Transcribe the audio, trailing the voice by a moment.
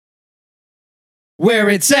where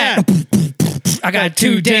it's at. I got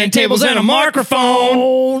 2 Dan tables and a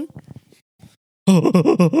microphone.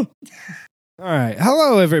 All right.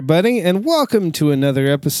 Hello, everybody, and welcome to another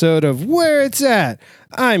episode of Where It's At.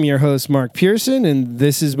 I'm your host, Mark Pearson, and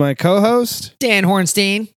this is my co-host, Dan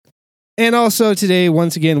Hornstein. And also today,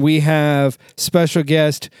 once again, we have special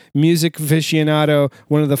guest, music aficionado,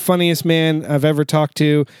 one of the funniest men I've ever talked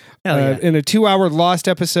to in a 2-hour lost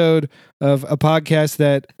episode of a podcast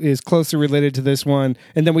that is closely related to this one.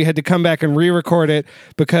 And then we had to come back and re-record it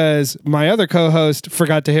because my other co-host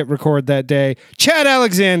forgot to hit record that day. Chad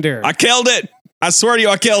Alexander. I killed it. I swear to you,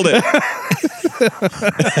 I killed it.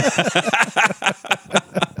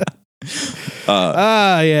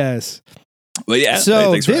 Yes. Well, yeah.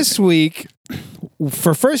 So hey, this week,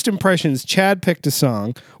 for first impressions, Chad picked a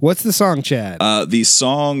song. What's the song, Chad? The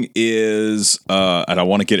song is, and I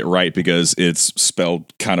want to get it right because it's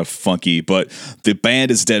spelled kind of funky, but the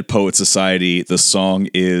band is Dead Poet Society. The song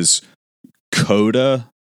is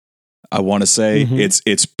Coda, I want to say. Mm-hmm.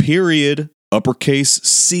 It's period, uppercase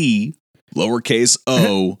C, lowercase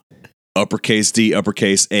O, uppercase D,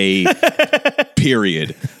 uppercase A,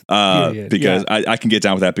 period. Because I can get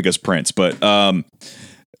down with that because Prince, but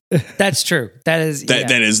that's true. That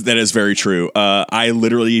is very true. I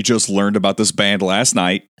literally just learned about this band last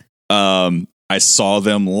night. I saw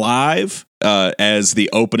them live as the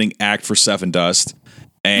opening act for Seven Dust,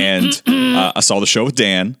 and I saw the show with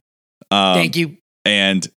Dan. Thank you.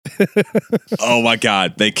 And oh my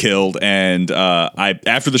God, they killed. And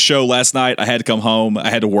after the show last night, I had to come home.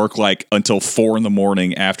 I had to work like until 4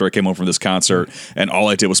 a.m. after I came home from this concert, and all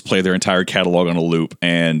I did was play their entire catalog on a loop.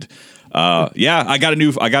 And I got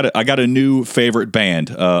a new favorite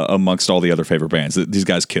band amongst all the other favorite bands. These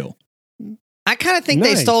guys kill. I kind of think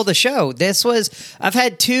they stole the show. I've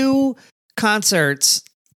had 2 concerts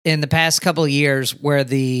in the past couple of years where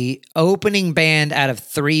the opening band out of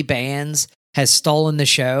 3 bands has stolen the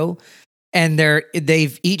show, and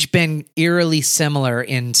they've each been eerily similar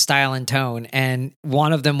in style and tone. And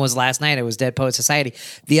one of them was last night. It was Dead Poet Society.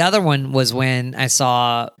 The other one was when I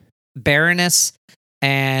saw Baroness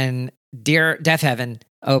and Deaf Heaven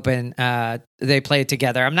open. They played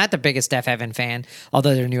together. I'm not the biggest Deaf Heaven fan,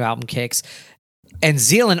 although their new album kicks. And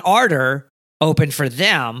Zeal and Ardor opened for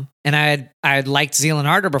them, and I had liked Zeal and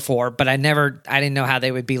Ardor before, but I didn't know how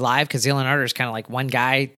they would be live because Zeal and Ardor is kind of like one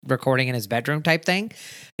guy recording in his bedroom type thing,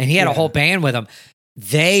 and he had a whole band with him.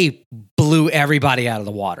 They blew everybody out of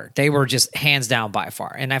the water. They were just hands down by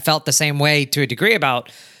far, and I felt the same way to a degree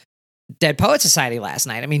about Dead Poet Society last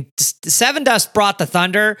night. I mean, Seven Dust brought the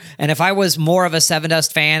thunder, and if I was more of a Seven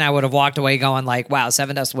Dust fan, I would have walked away going like, wow,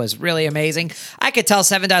 Seven Dust was really amazing. I could tell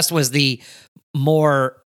Seven Dust was the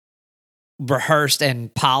more rehearsed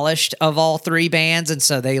and polished of all 3 bands, and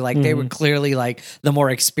so they were clearly like the more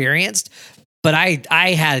experienced. But I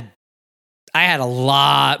had a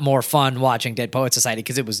lot more fun watching Dead Poet Society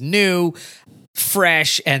because it was new,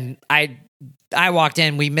 fresh, and I walked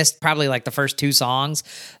in. We missed probably like the first 2 songs,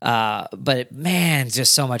 but man,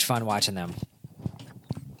 just so much fun watching them.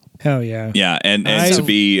 Hell yeah. Yeah, and to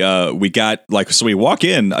be we got like, so we walk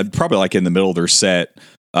in probably like in the middle of their set,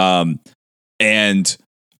 and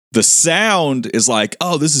the sound is like,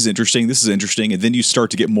 oh, this is interesting. And then you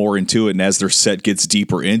start to get more into it. And as their set gets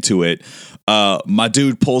deeper into it, my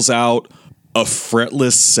dude pulls out a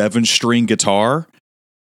fretless 7-string guitar.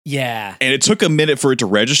 Yeah. And it took a minute for it to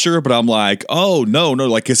register, but I'm like, oh, no.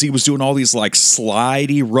 Like, cause he was doing all these like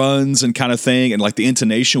slidey runs and kind of thing. And like the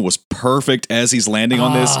intonation was perfect as he's landing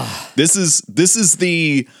on this. This is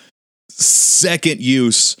the second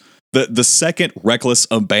use, the second reckless,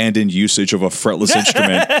 abandoned usage of a fretless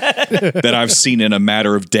instrument that I've seen in a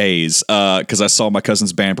matter of days. Because I saw my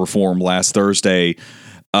cousin's band perform last Thursday,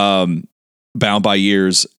 Bound by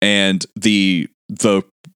Years, and the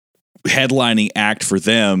headlining act for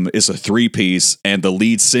them is a 3-piece, and the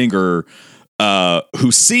lead singer,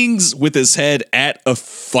 who sings with his head at a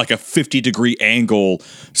 50-degree angle,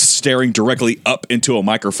 staring directly up into a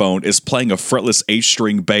microphone, is playing a fretless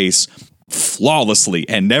 8-string bass flawlessly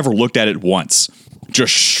and never looked at it once,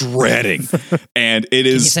 just shredding. And it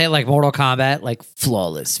is, can you say it like Mortal Kombat, like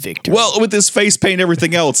flawless victory? Well, with his face paint and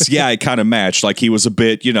everything else, yeah, it kind of matched. Like he was a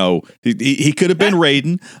bit, he could have been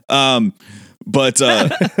Raiden. But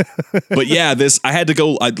yeah, I had to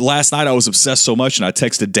go. Last night I was obsessed so much, and I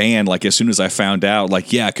texted Dan like as soon as I found out,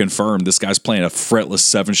 like, yeah, confirmed this guy's playing a fretless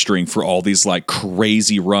 7-string for all these like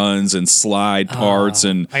crazy runs and slide parts.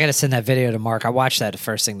 And I got to send that video to Mark. I watched that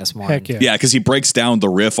first thing this morning. Heck yeah, because he breaks down the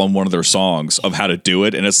riff on one of their songs of how to do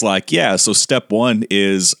it, and it's like, yeah, so step 1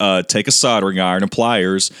 is take a soldering iron and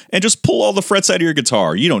pliers and just pull all the frets out of your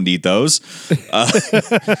guitar. You don't need those.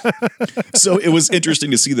 So it was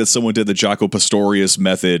interesting to see that someone did the Jaco Pastorius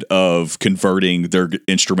method of converting their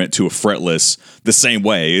instrument to a fretless the same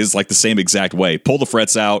way. It's like the same exact way. Pull the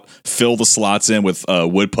frets out, fill the slots in with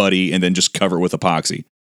wood putty, and then just cover it with epoxy.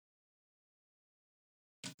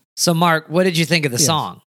 So, Mark, what did you think of the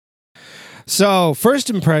song? So, first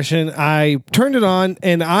impression, I turned it on,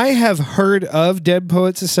 and I have heard of Dead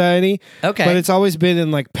Poet Society. Okay. But it's always been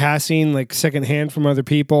in like passing, like secondhand from other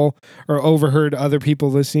people, or overheard other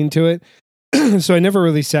people listening to it. So I never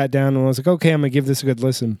really sat down and was like, okay, I'm going to give this a good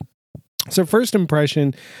listen. So first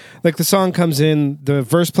impression, like the song comes in, the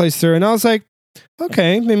verse plays through, and I was like,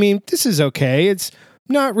 okay, I mean, this is okay. It's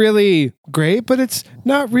not really great, but it's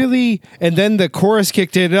not really. And then the chorus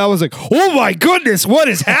kicked in, and I was like, oh my goodness, what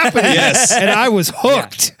is happening? Yes. And I was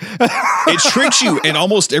hooked. It tricks you, and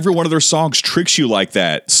almost every one of their songs tricks you like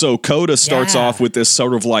that. So Coda starts off with this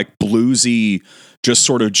sort of like bluesy, just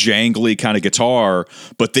sort of jangly kind of guitar,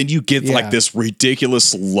 but then you get like this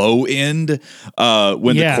ridiculous low end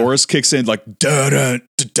when the chorus kicks in, like dun dun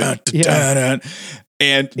dun dun,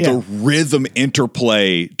 and the rhythm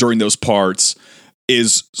interplay during those parts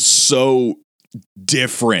is so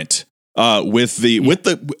different. With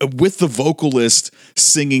the vocalist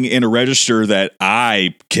singing in a register that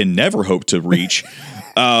I can never hope to reach.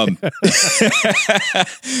 And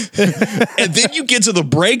then you get to the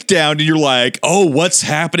breakdown and you're like, oh, what's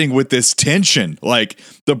happening with this tension? Like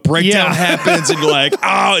the breakdown happens and you're like,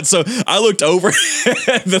 oh, and so I looked over.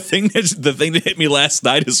 the thing that hit me last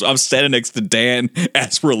night is I'm standing next to Dan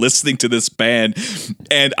as we're listening to this band.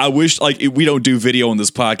 And I wish like we don't do video on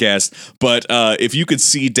this podcast, but if you could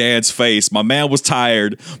see Dan's face, my man was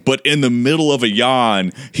tired, but in the middle of a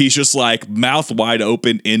yawn, he's just like mouth wide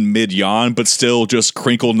open in mid yawn, but still just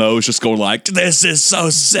crinkle nose, just going like, this is so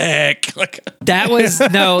sick. Like that was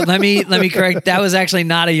let me correct. That was actually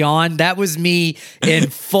not a yawn. That was me in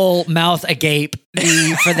full mouth agape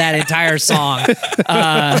for that entire song.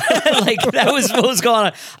 Like that was what was going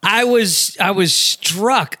on. I was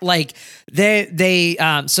struck. Like they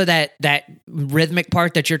so that rhythmic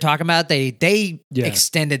part that you're talking about, they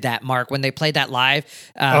extended that, Mark, when they played that live.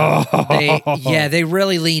 They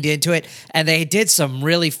really leaned into it, and they did some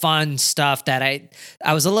really fun stuff that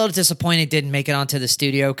I was a little disappointed didn't make it onto the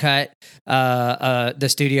studio cut, the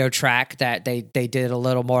studio track that they did a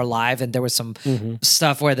little more live, and there was some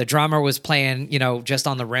stuff where the drummer was playing, just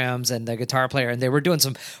on the rims, and the guitar player, and they were doing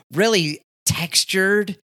some really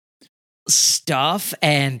textured stuff.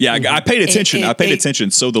 And I paid attention.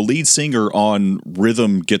 Attention. So the lead singer on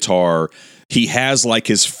rhythm guitar, he has like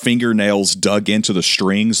his fingernails dug into the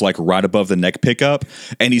strings, like right above the neck pickup,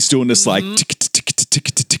 and he's doing this like tick tick tick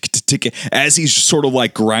tick tick tick as he's sort of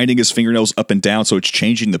like grinding his fingernails up and down, so it's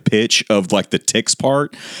changing the pitch of like the ticks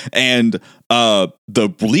part. And the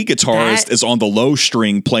lead guitarist is on the low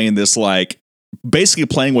string playing this like basically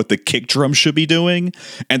playing what the kick drum should be doing,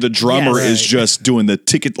 and the drummer is just doing the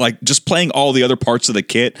ticket, like just playing all the other parts of the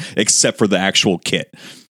kit except for the actual kit.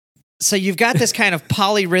 So you've got this kind of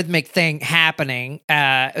polyrhythmic thing happening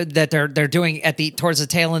that they're doing towards the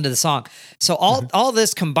tail end of the song. So all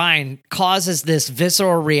this combined causes this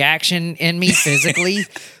visceral reaction in me physically,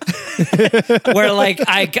 where like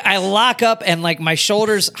I lock up and like my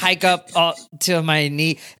shoulders hike up to my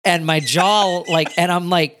knee and my jaw and I'm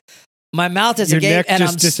like. My mouth is agape,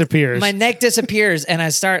 and disappears. My neck disappears, and I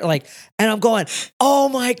start and I'm going, oh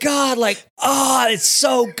my God, it's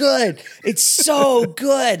so good. It's so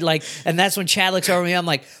good. And that's when Chad looks over me. I'm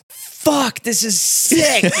like, fuck, this is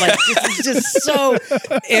sick. This is just so,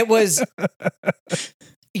 it was,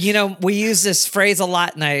 we use this phrase a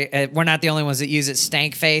lot, and we're not the only ones that use it,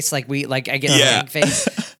 stank face. I get stank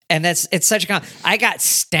face. And it's such a, I got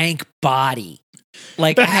stank body.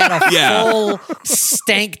 I had a full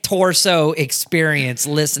stank torso experience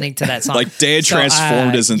listening to that song. Like Dan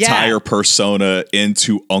transformed his entire persona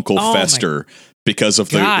into Uncle Fester because of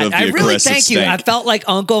the aggressive I really thank stank. you. I felt like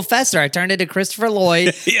Uncle Fester. I turned into Christopher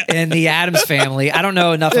Lloyd in the Addams Family. I don't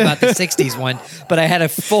know enough about the 60s one, but I had a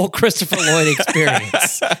full Christopher Lloyd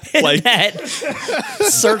experience. That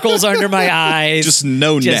circles under my eyes. Just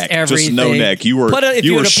no neck. Everything. Just no neck. You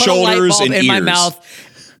were shoulders and ears. In my mouth.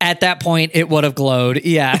 At that point, it would have glowed.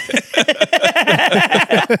 Yeah.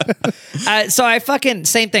 So I fucking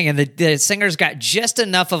same thing, and the singer's got just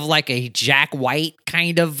enough of like a Jack White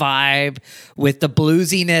kind of vibe with the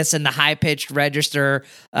bluesiness and the high pitched register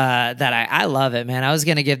that I love it, man. I was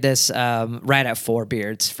gonna give this right at 4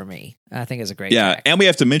 beards for me. I think it's a great track. And we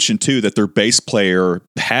have to mention too that their bass player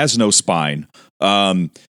has no spine.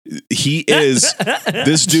 He is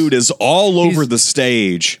this dude is all over the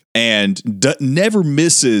stage and never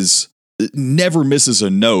misses a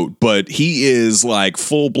note, but he is like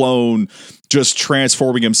full blown just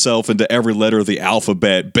transforming himself into every letter of the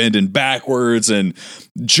alphabet, bending backwards and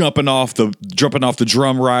jumping off the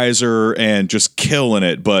drum riser and just killing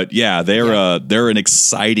it. But yeah, they're an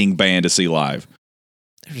exciting band to see live.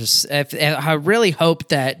 I really hope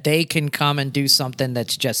that they can come and do something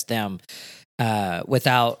that's just them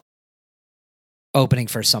without opening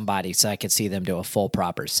for somebody, so I could see them do a full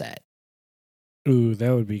proper set. Ooh,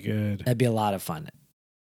 that would be good. That'd be a lot of fun.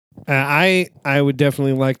 I would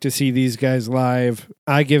definitely like to see these guys live.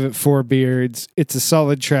 I give it 4 beards. It's a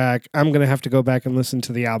solid track. I'm gonna have to go back and listen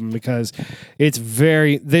to the album because it's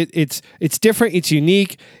it's different. It's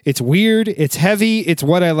unique. It's weird. It's heavy. It's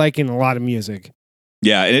what I like in a lot of music.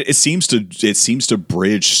 Yeah, it seems to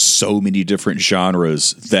bridge so many different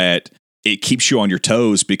genres that it keeps you on your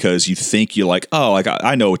toes because you think you're like, oh, like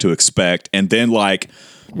I know what to expect, and then like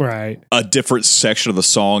a different section of the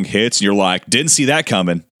song hits, and you're like, didn't see that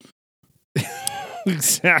coming.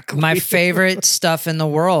 Exactly. My favorite stuff in the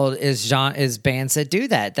world is bands that do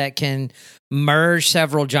that can merge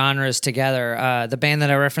several genres together. The band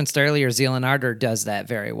that I referenced earlier, Zealand Ardor, does that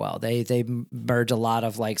very well. They merge a lot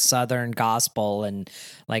of like Southern gospel and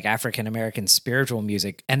like African American spiritual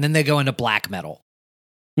music, and then they go into black metal.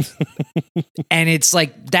 And it's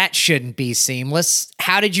like, that shouldn't be seamless.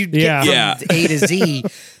 How did you get from A to Z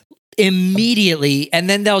immediately? And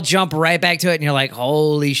then they'll jump right back to it, and you're like,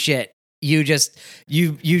 holy shit. You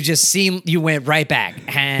went right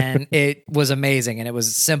back, and it was amazing, and it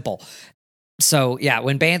was simple. So yeah,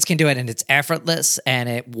 when bands can do it and it's effortless and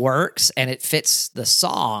it works and it fits the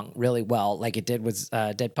song really well, like it did with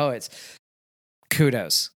Dead Poets,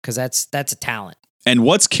 kudos, because that's a talent. And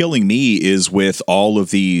what's killing me is with all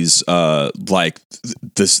of these,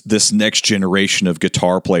 this next generation of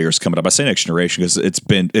guitar players coming up. I say next generation because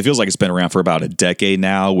it feels like it's been around for about a decade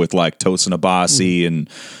now with like Tosin Abasi and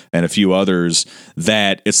a few others,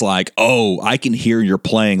 that it's like, oh, I can hear you're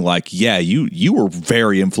playing like, yeah, you were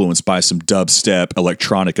very influenced by some dubstep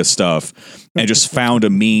electronica stuff and just found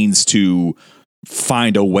a means to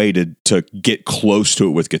find a way to get close to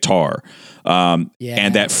it with guitar. And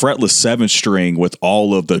that fretless 7-string with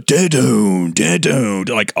all of the dead-doon,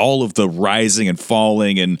 like all of the rising and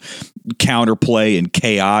falling and counterplay and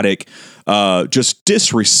chaotic, just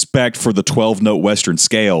disrespect for the 12-note Western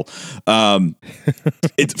scale.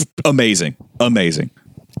 It's amazing.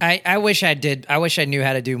 I wish I did. I wish I knew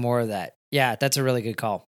how to do more of that. Yeah, that's a really good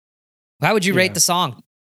call. How would you rate the song?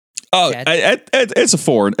 Oh, it's a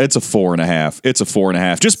 4. It's a 4.5. It's a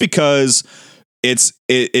 4.5. Just because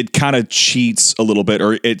it kind of cheats a little bit,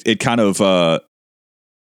 or it kind of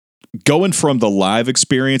going from the live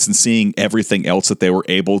experience and seeing everything else that they were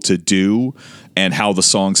able to do and how the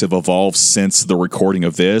songs have evolved since the recording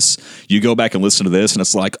of this. You go back and listen to this, and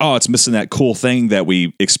it's like, oh, it's missing that cool thing that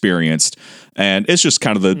we experienced. And it's just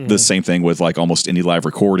kind of the same thing with like almost any live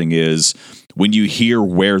recording is when you hear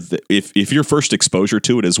where if your first exposure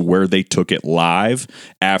to it is where they took it live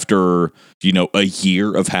after, a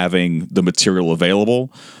year of having the material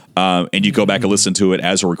available, and you go back and listen to it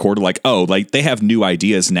as a recorder, like, oh, like they have new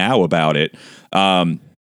ideas now about it.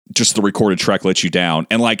 Just the recorded track lets you down.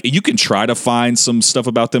 And like, you can try to find some stuff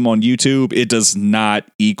about them on YouTube. It does not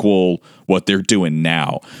equal what they're doing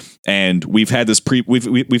now. And we've had this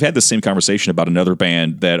we've had the same conversation about another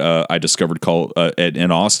band that I discovered called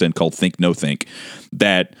in Austin called Think No Think.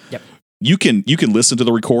 That you can listen to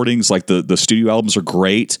the recordings, like the studio albums are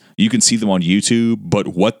great. You can see them on YouTube, but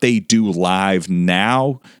what they do live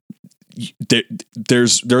now,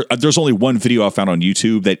 there's only one video I found on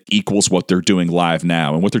YouTube that equals what they're doing live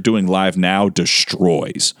now, and what they're doing live now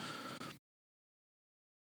destroys.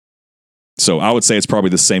 So I would say it's probably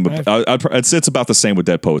the same. I'd say it's about the same with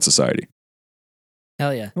Dead Poet Society.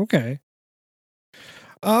 Hell yeah.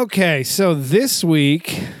 Okay. So this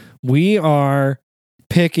week we are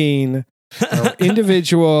picking our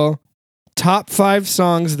individual top 5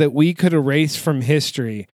 songs that we could erase from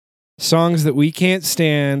history. Songs that we can't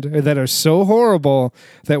stand or that are so horrible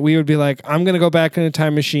that we would be like, I'm going to go back in a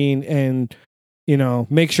time machine and,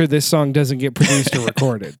 make sure this song doesn't get produced or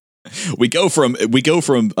recorded. We go from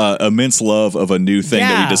immense love of a new thing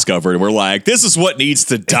that we discovered, and we're like, this is what needs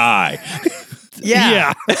to die.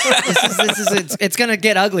 Yeah. It's going to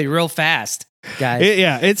get ugly real fast, guys.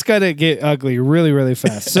 It's going to get ugly really, really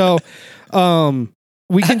fast. So,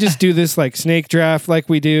 we can just do this like snake draft like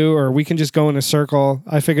we do, or we can just go in a circle.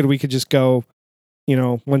 I figured we could just go,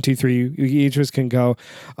 1, 2, 3. Each of us can go.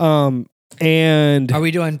 And are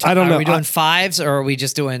we doing? I don't know. Are we doing fives, or are we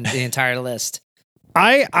just doing the entire list?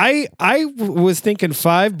 I was thinking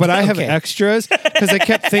 5, but I have extras because I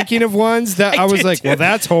kept thinking of ones that I was like, well,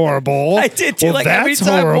 that's horrible. I did too. Well, like that's every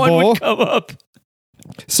time horrible. one would come up.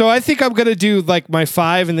 So I think I'm gonna do like my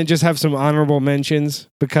 5 and then just have some honorable mentions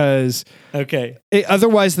because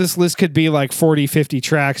otherwise this list could be like 40, 50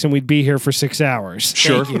 tracks and we'd be here for 6 hours.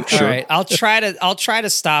 Sure. All right, I'll try to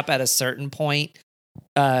stop at a certain point.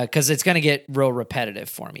 Because it's going to get real repetitive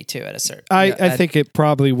for me too at a certain. I think it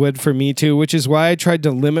probably would for me too, which is why I tried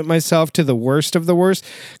to limit myself to the worst of the worst.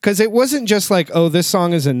 Because it wasn't just like, oh, this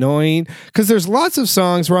song is annoying. Because there's lots of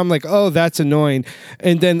songs where I'm like, oh, that's annoying,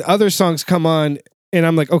 and then other songs come on, and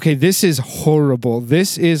I'm like, okay, this is horrible.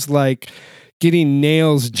 This is like getting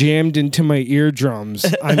nails jammed into my eardrums.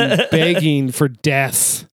 I'm begging for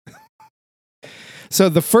death. So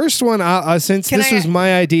the first one, since this was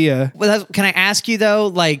my idea. Well, can I ask you though?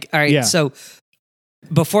 Like, all right, so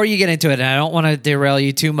before you get into it, and I don't want to derail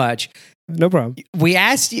you too much. No problem.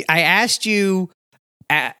 I asked you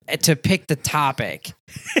to pick the topic,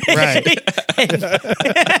 right?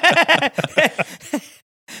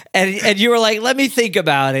 And you were like, let me think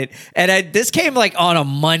about it. And this came like on a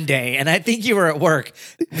Monday, and I think you were at work.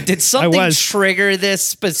 Did something trigger this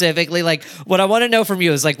specifically? Like, what I want to know from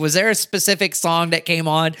you is like, was there a specific song that came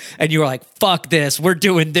on and you were like, fuck this, we're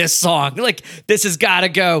doing this song. Like, this has got to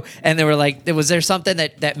go. And they were like, was there something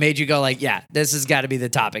that made you go like, yeah, this has got to be the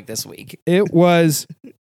topic this week? It was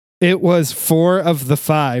 4 of the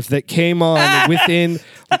 5 that came on within,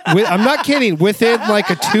 I'm not kidding, within like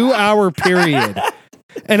a 2-hour period.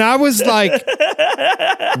 And I was like,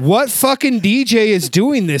 what fucking DJ is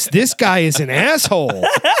doing this? This guy is an asshole.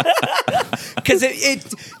 Because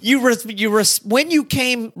when you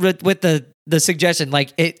came with the suggestion,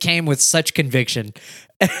 like it came with such conviction.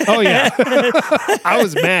 Oh yeah. I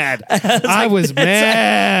was mad. I was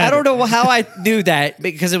mad. I don't know how I knew that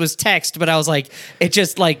because it was text, but I was like, it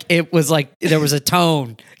was like there was a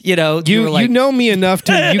tone, you know. You know me enough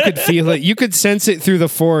to you could feel it. You could sense it through the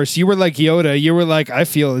force. You were like Yoda. You were like, I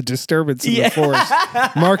feel a disturbance in the force.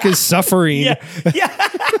 Mark is suffering. Yeah.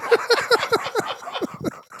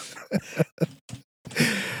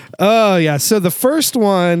 Oh yeah. So the first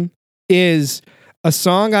one is a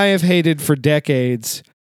song I have hated for decades.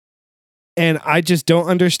 And I just don't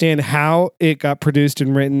understand how it got produced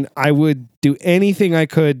and written. I would do anything I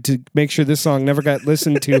could to make sure this song never got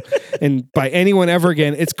listened to and by anyone ever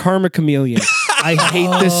again. It's Karma Chameleon. I hate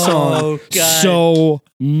this song so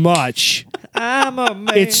much. I'm a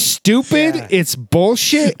man. It's stupid. Yeah. It's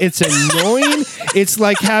bullshit. It's annoying. It's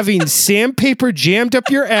like having sandpaper jammed up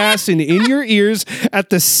your ass and in your ears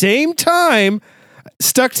at the same time,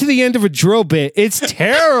 stuck to the end of a drill bit. It's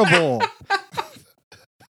terrible.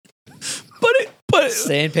 But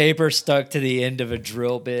sandpaper stuck to the end of a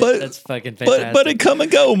drill bit. That's fucking fantastic. But it come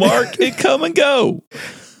and go, Mark. It come and go.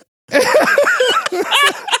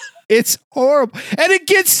 It's horrible. And it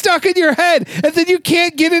gets stuck in your head, and then you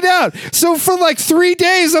can't get it out. So for like 3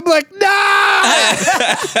 days, I'm like, no!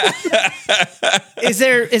 Is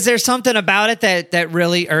there something about it that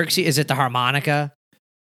really irks you? Is it the harmonica?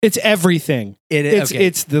 It's everything.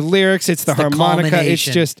 It's the lyrics. It's the harmonica.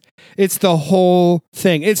 It's the whole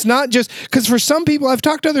thing. It's not just because for some people, I've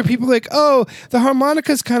talked to other people like, oh, the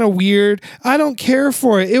harmonica's kind of weird. I don't care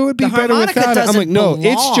for it. It would be better without it. I'm like, no,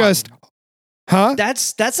 it's just, huh?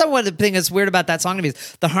 That's not one of the thing that's weird about that song to me.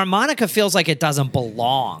 Is the harmonica feels like it doesn't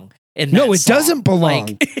belong. No, it doesn't belong.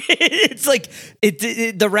 Like, it's like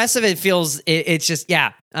the rest of it feels. It's just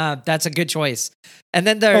that's a good choice. And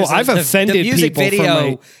then there's I've offended the music people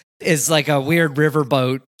video is like a weird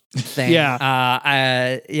riverboat thing.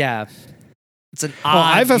 Yeah, yeah. It's an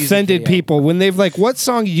odd. I've offended people when they've like, what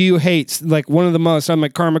song do you hate? Like one of the most. I'm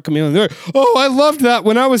like Karma Chameleon. They're like, oh, I loved that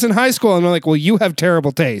when I was in high school. And I'm like, well, you have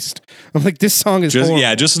terrible taste. I'm like, this song is horrible.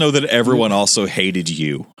 Yeah, just know that everyone also hated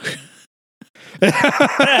you. But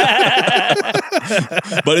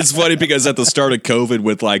it's funny because at the start of COVID,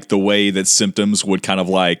 with like the way that symptoms would kind of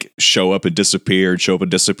like show up and disappear,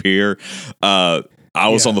 I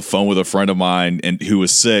was on the phone with a friend of mine and who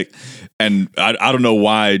was sick, and I don't know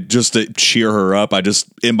why, just to cheer her up,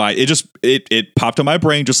 it popped in my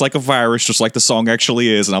brain just like a virus, just like the song actually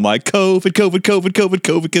is, and I'm like, COVID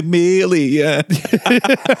chameleon.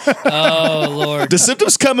 Oh Lord, the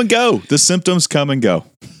symptoms come and go.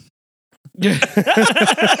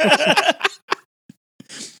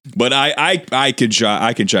 But I can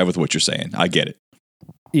jive with what you're saying. I get it.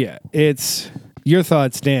 Yeah, it's your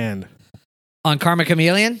thoughts, Dan, on Karma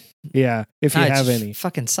Chameleon. Yeah, if you have any.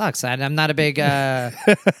 Fucking sucks. I'm not a big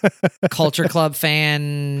Culture Club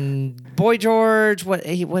fan. Boy George, what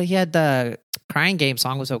he had the Crying Game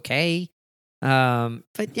song was okay.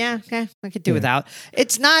 But yeah, I could do without.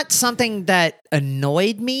 It's not something that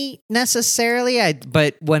annoyed me necessarily.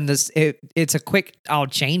 But when it's a quick, I'll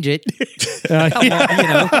change it.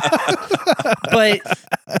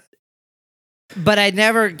 But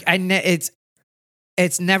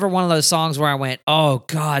it's never one of those songs where I went, oh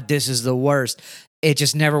God, this is the worst. It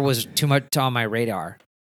just never was too much on my radar.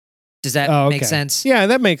 Does that make sense? Yeah,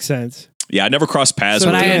 that makes sense. Yeah, I never crossed paths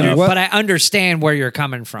with it. But I understand where you're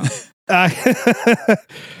coming from.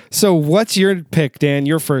 So what's your pick, Dan?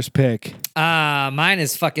 Your first pick? Mine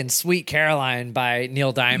is fucking Sweet Caroline by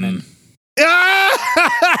Neil Diamond.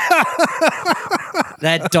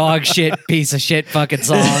 That dog shit piece of shit fucking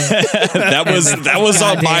song. that was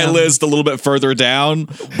on my list a little bit further down,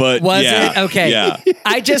 but was it? Okay. Yeah.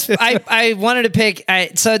 I wanted to pick.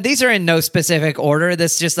 So these are in no specific order.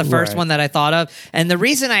 This is just the first one that I thought of, and the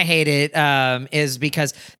reason I hate it is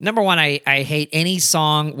because number one, I hate any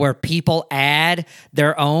song where people add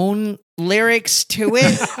their own lyrics to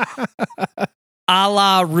it. A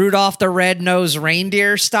la Rudolph the Red-Nosed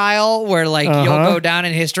Reindeer style, where like you'll go down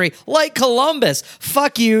in history like Columbus.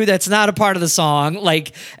 Fuck you, that's not a part of the song.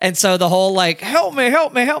 Like, and so the whole like help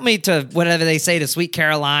me to whatever they say to Sweet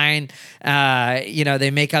Caroline.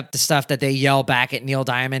 They make up the stuff that they yell back at Neil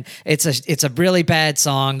Diamond. It's a really bad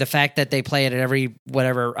song. The fact that they play it at every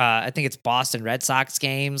I think it's Boston Red Sox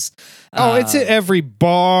games. It's at every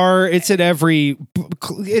bar. It's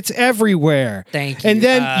it's everywhere. Thank you. And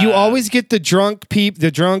then you always get the drunk,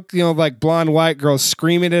 like blonde white girl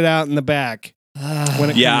screaming it out in the back.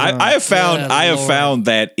 I have found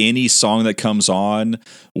that any song that comes on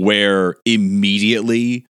where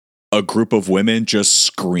immediately a group of women just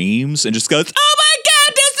screams and just goes, "Oh my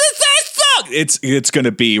God, this is our song!" It's going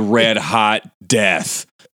to be red hot death.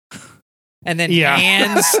 And then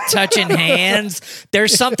hands touching hands.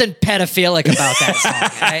 There's something pedophilic about that song.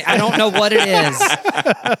 I don't know what it is.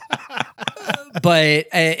 But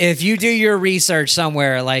if you do your research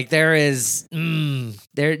somewhere, like there is,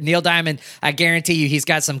 Neil Diamond, I guarantee you he's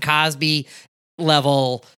got some Cosby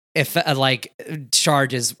level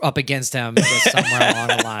charges up against him just somewhere along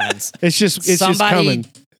the lines. It's just coming.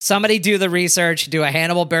 Somebody do the research, do a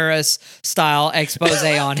Hannibal Buress style expose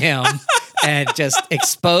on him and just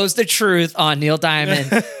expose the truth on Neil Diamond,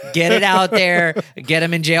 get it out there, get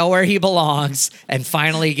him in jail where he belongs, and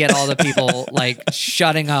finally get all the people like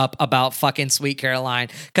shutting up about fucking Sweet Caroline.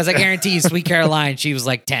 Because I guarantee you, Sweet Caroline, she was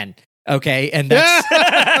like 10. Okay, and that's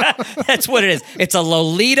that's what it is. It's a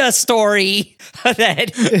Lolita story that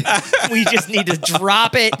we just need to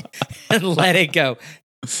drop it and let it go.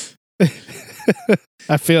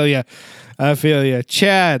 I feel you.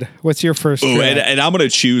 Chad, what's your first track? And I'm going to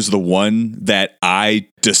choose the one that I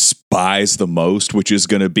despise the most, which is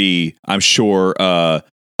going to be, I'm sure,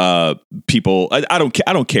 people. I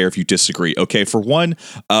don't care if you disagree. Okay, for one,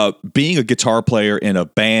 being a guitar player in a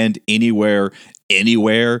band anywhere.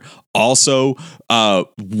 Also,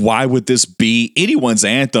 why would this be anyone's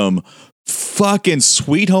anthem? Fucking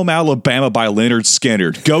Sweet Home Alabama by Lynyrd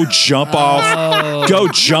Skynyrd. Go jump off. Go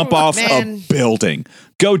jump off a building.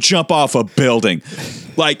 Go jump off a building.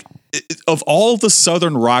 Like, of all the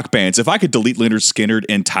Southern rock bands, if I could delete Lynyrd Skynyrd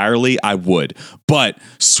entirely, I would. But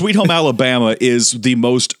Sweet Home Alabama is the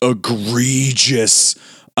most egregious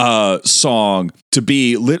song to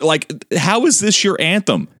be like. How is this your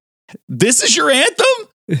anthem? This is your anthem?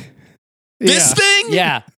 This thing?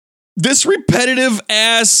 Yeah. This repetitive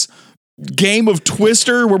ass game of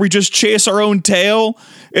Twister where we just chase our own tail.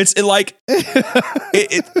 It's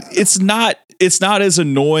not as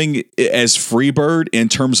annoying as Freebird in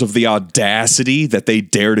terms of the audacity that they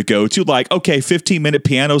dare to go to. Like, okay, 15-minute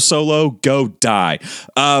piano solo, go die.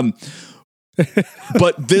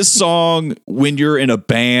 But this song, when you're in a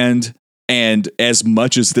band, and as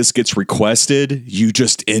much as this gets requested, you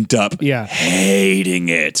just end up hating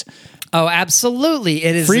it. Oh, absolutely.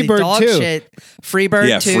 It is Freebird dog too. shit.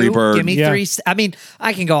 Freebird too. Freebird. Give me three. I mean,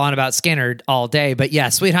 I can go on about Skynyrd all day, but yeah,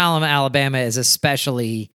 Sweet Home Alabama is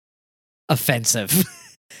especially offensive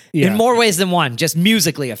in more ways than one, just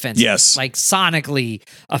musically offensive. Yes. Like sonically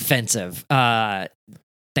offensive.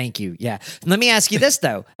 Thank you. Yeah. Let me ask you this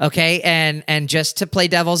though. Okay. And just to play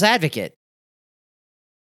devil's advocate,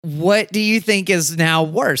 what do you think is now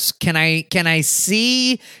worse? Can I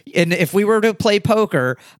see? And if we were to play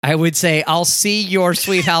poker, I would say I'll see your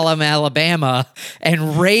Sweet Home Alabama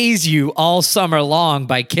and raise you all summer long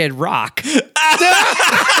by Kid Rock.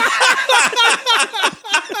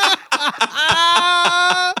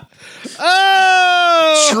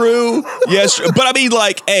 Oh, True. Yes, but I mean,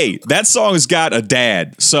 like, hey, that song has got a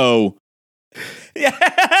dad, so. Yeah.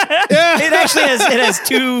 It actually has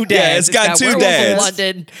two dads. Yeah, it's got two Werewolf dads. of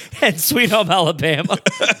London and Sweet Home Alabama.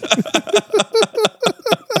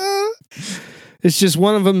 it's just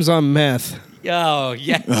one of them's on meth. Oh,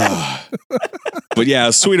 yeah. But yeah,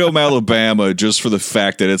 Sweet Home Alabama, just for the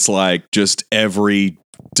fact that it's like just every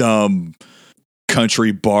dumb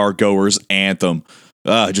country bar goer's anthem.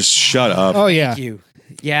 Just shut up. Oh yeah. Thank you.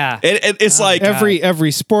 Yeah. It's like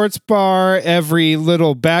every sports bar, every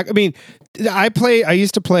little back. I mean, I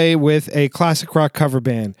used to play with a classic rock cover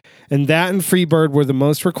band, and that and Freebird were the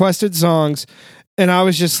most requested songs. And I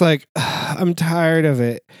was just like, I'm tired of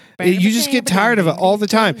it. You just get tired of it all the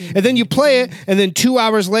time. And then you play it, and then 2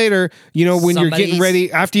 hours later, when you're getting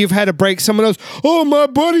ready, after you've had a break, someone goes, "Oh, my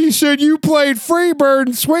buddy said you played Freebird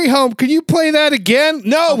and Sweet Home. Can you play that again?"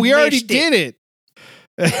 No, we already did it.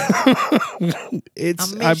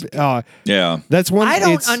 Yeah. That's one. I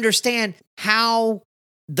don't understand how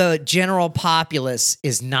the general populace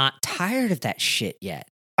is not tired of that shit yet.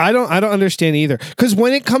 I don't understand either. Because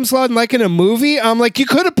when it comes on, like in a movie, I'm like, you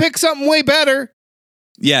could have picked something way better.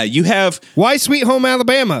 Yeah, you have. Why Sweet Home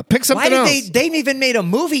Alabama? Pick something else. They even made a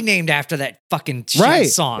movie named after that fucking shit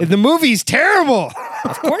song. The movie's terrible.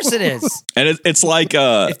 Of course it is. And it's like,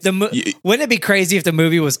 wouldn't it be crazy if the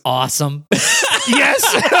movie was awesome? Yes.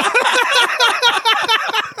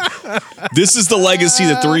 This is the legacy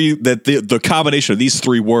that the combination of these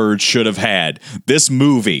three words should have had. This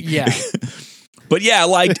movie. Yeah. But yeah,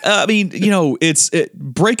 like, I mean,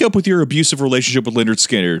 break up with your abusive relationship with Lynyrd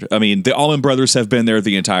Skynyrd. I mean, the Allman Brothers have been there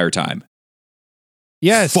the entire time.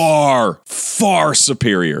 Yes. Far, far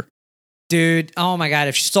superior. Dude, oh my God.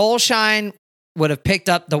 If Soulshine would have picked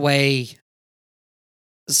up the way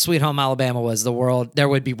Sweet Home Alabama was, there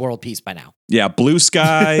would be world peace by now. Yeah, Blue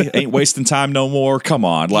Sky, Ain't Wasting Time No More. Come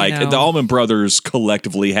on. Like, the Allman Brothers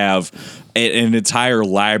collectively have an entire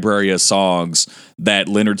library of songs that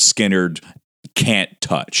Lynyrd Skynyrd can't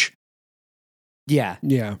touch. Yeah.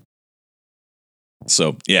 Yeah.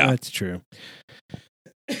 So, yeah. That's true.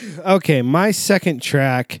 Okay, my second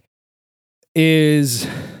track only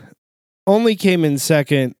came in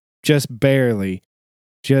second, just barely.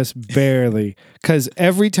 Because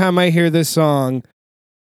every time I hear this song,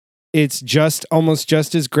 it's almost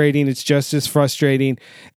just as grating. It's just as frustrating.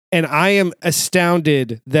 And I am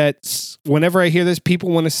astounded that whenever I hear this, people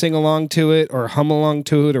want to sing along to it or hum along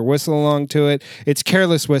to it or whistle along to it. It's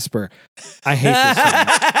Careless Whisper. I hate this song.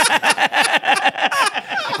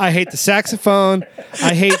 I hate the saxophone.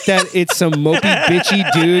 I hate that it's some mopey,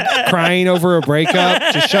 bitchy dude crying over a breakup.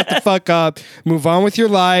 Just shut the fuck up. Move on with your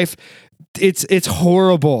life. It's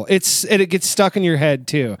horrible. And it gets stuck in your head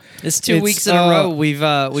too. It's 2 weeks in a row we've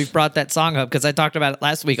brought that song up because I talked about it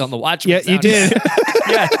last week on the Watchmen. Yeah, you did.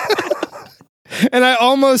 Yeah. And I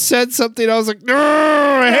almost said something. I was like, "No,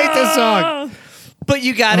 I hate this song." But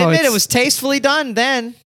you got to admit, it was tastefully done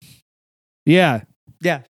then. Yeah.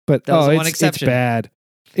 Yeah. But that was one exception. It's bad.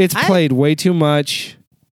 It's played way too much.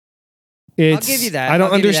 I'll give you that. I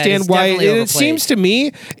don't understand why. It seems to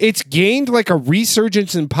me it's gained like a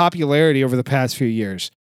resurgence in popularity over the past few years.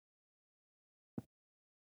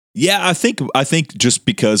 Yeah, I think just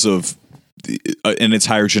because of an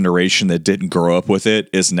entire generation that didn't grow up with it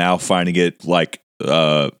is now finding it like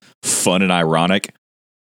fun and ironic.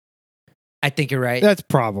 I think you're right. That's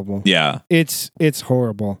probable. Yeah. It's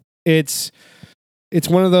horrible. It's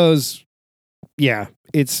one of those. Yeah,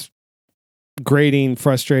 it's grating,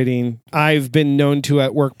 frustrating. I've been known to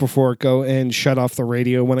at work before go and shut off the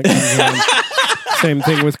radio when it comes on. Same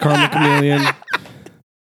thing with Karma Chameleon.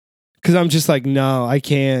 Because I'm just like, no, I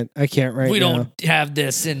can't right now. We don't have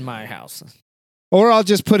this in my house. Or I'll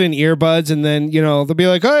just put in earbuds and then, they'll be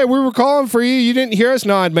like, "Hey, we were calling for you. You didn't hear us?"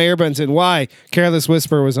 No, I had my earbuds in. Why? Careless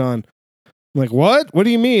Whisper was on. I'm like, what? What do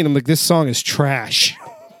you mean? I'm like, this song is trash.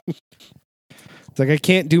 It's like, I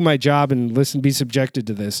can't do my job and be subjected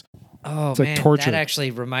to this. Oh, it's like torture. That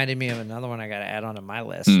actually reminded me of another one I got to add onto my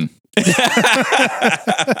list.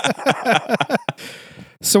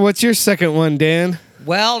 So what's your second one, Dan?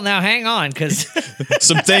 Well, now hang on, because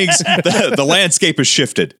some things, the landscape has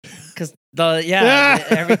shifted. Because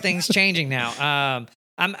everything's changing now.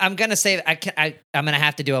 I'm gonna say I'm gonna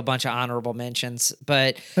have to do a bunch of honorable mentions,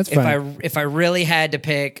 but that's fine. If I really had to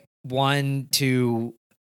pick one to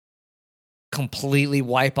completely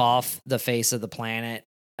wipe off the face of the planet.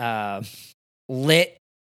 Lit,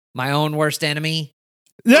 my own worst enemy.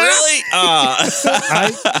 Really?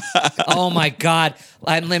 Oh my God.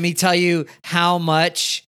 Let me tell you how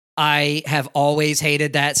much I have always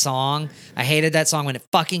hated that song. I hated that song when it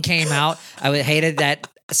fucking came out. I hated that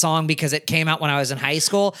song because it came out when I was in high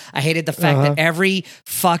school. I hated the fact that every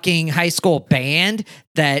fucking high school band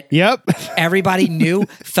that everybody knew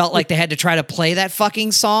felt like they had to try to play that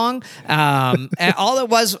fucking song. And all it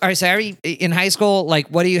was, in high school, like,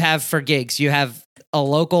 what do you have for gigs? You have a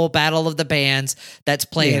local battle of the bands that's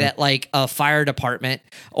played at like a fire department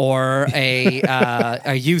or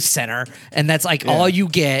a youth center, and that's like all you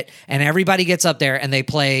get, and everybody gets up there and they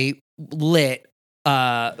play Lit,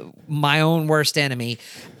 my own worst enemy,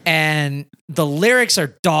 and the lyrics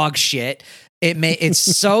are dog shit. It's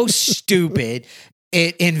so stupid.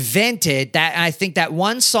 It invented that. I think that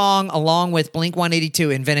one song, along with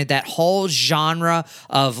Blink-182, invented that whole genre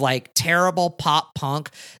of like terrible pop punk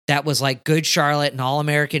that was like Good Charlotte and All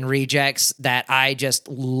American Rejects that I just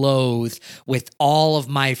loathe with all of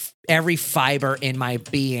my every fiber in my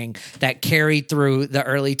being, that carried through the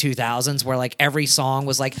early 2000s, where like every song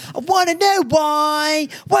was like, I want to know why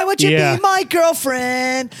would you be my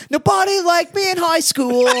girlfriend? Nobody liked me in high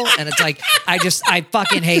school. And it's like, I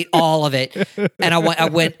fucking hate all of it. And I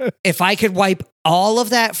went, if I could wipe all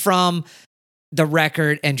of that from the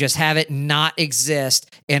record and just have it not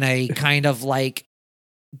exist in a kind of like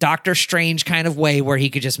Doctor Strange kind of way where he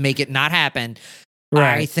could just make it not happen,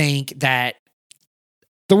 I think that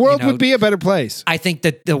the world would be a better place. I think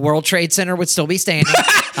that the World Trade Center would still be standing.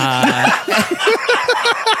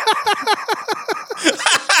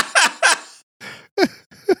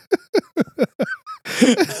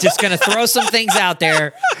 Just going to throw some things out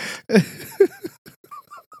there.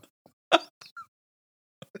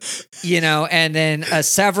 And then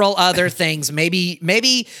several other things,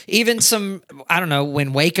 maybe even some, I don't know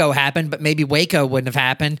when Waco happened, but maybe Waco wouldn't have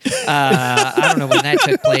happened. I don't know when that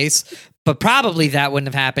took place, but probably that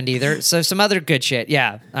wouldn't have happened either. So some other good shit.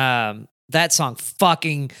 Yeah. That song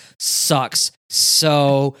fucking sucks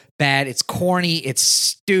so bad. It's corny. It's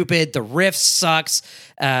stupid. The riff sucks.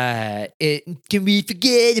 Can we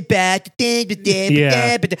forget about the thing?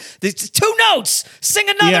 Yeah. There's 2 notes. Sing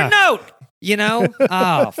another note.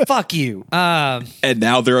 Oh, fuck you. And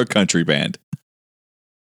now they're a country band.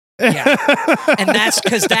 Yeah. And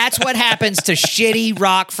that's what happens to shitty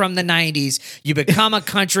rock from the 90s. You become a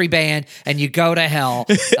country band and you go to hell,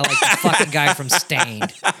 like the fucking guy from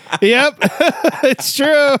Stained. Yep. It's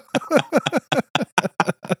true.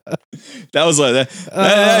 That was like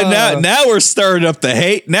that. Now we're stirring up the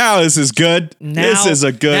hate. Now this is good. This is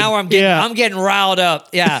a good. Now I'm getting riled up.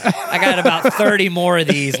 Yeah. I got about 30 more of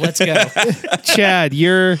these. Let's go. Chad,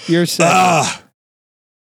 you're set.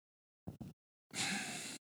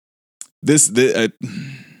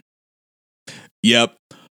 Yep.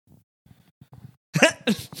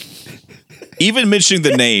 Even mentioning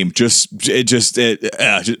the name, he's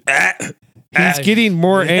getting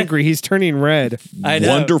more angry. He's turning red.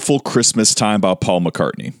 Wonderful Christmas Time by Paul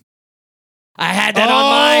McCartney. I had that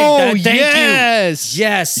on mine. Thank you.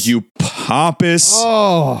 Yes. You pompous.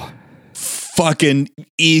 Fucking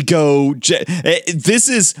ego. That's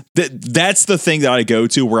the thing that I go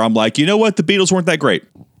to where I'm like, you know what? The Beatles weren't that great.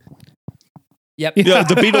 Yep.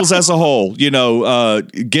 The Beatles as a whole, get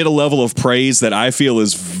a level of praise that I feel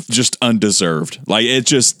is just undeserved. Like it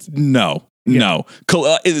just, no.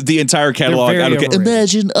 The entire catalog. I don't care.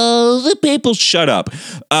 Imagine all the people. Shut up.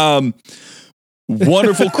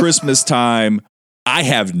 Wonderful Christmas Time. I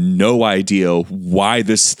have no idea why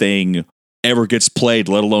this thing ever gets played,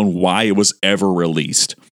 let alone why it was ever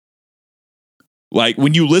released. Like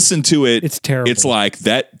when you listen to it, it's terrible. It's like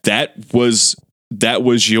that was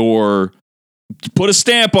your. Put a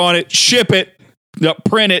stamp on it, ship it,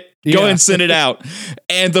 print it, go ahead and send it out.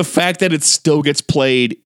 And the fact that it still gets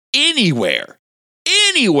played anywhere.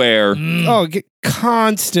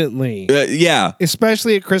 Constantly. Yeah.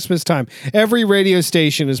 Especially at Christmas time. Every radio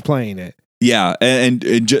station is playing it. Yeah. And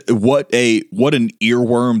what an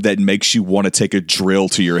earworm that makes you want to take a drill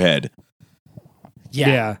to your head.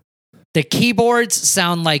 Yeah. The keyboards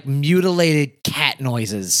sound like mutilated cat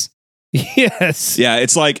noises. Yes. Yeah,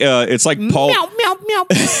 it's like Paul. Meow, meow, meow.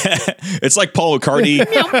 It's like Paul McCartney.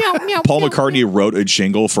 Meow, meow, meow, Paul meow. McCartney wrote a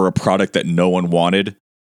jingle for a product that no one wanted,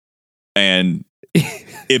 and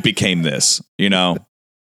it became this.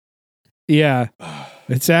 Yeah,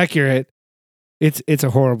 it's accurate. It's a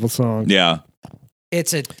horrible song. Yeah,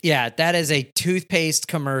 that is a toothpaste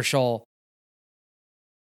commercial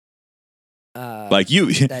Like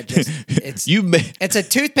you, that just it's it's a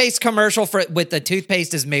toothpaste commercial with the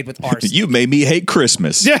toothpaste is made with arson. You made me hate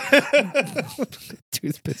Christmas.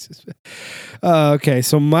 Toothpaste is okay,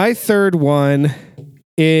 so my third one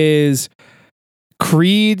is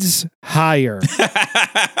Creed's Higher.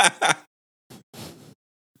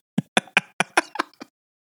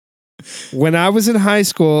 When I was in high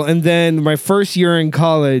school and then my first year in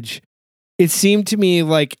college, it seemed to me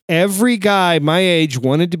like every guy my age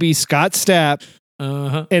wanted to be Scott Stapp,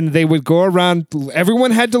 and they would go around.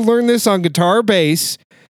 Everyone had to learn this on guitar or bass,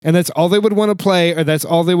 and that's all they would want to play, or that's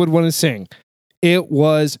all they would want to sing. It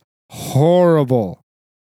was horrible.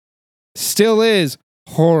 Still is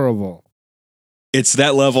horrible. It's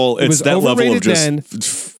that level. It's that level of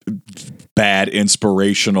just bad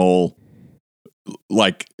inspirational,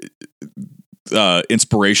 like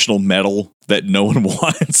inspirational metal that no one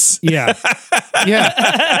wants. Yeah.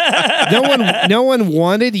 No one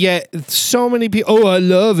wanted, yet so many people, oh, I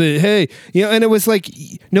love it. Hey, and it was like,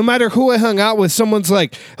 no matter who I hung out with, someone's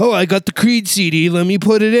like, oh, I got the Creed CD. Let me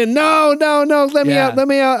put it in. No. Let me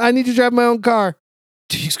out. I need to drive my own car.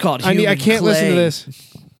 It's called I can't listen to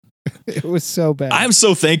this. It was so bad. I'm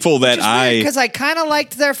so thankful that because I kind of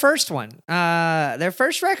liked their first one. Their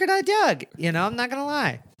first record I dug. I'm not going to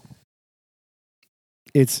lie.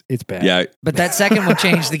 It's bad. Yeah. But that second one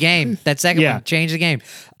changed the game. That second one changed the game.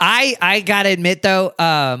 I gotta admit though,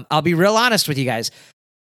 I'll be real honest with you guys.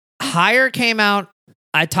 Higher came out,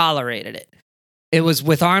 I tolerated it. It was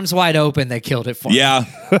With Arms Wide Open that killed it for me. Yeah.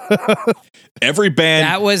 Every band,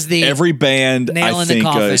 I think,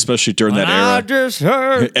 especially during that era,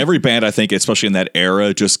 every band, I think, especially in that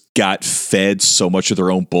era, just got fed so much of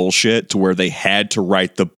their own bullshit to where they had to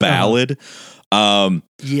write the ballad. And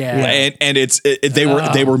they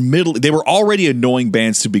were already annoying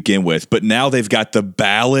bands to begin with, but now they've got the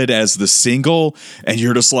ballad as the single, and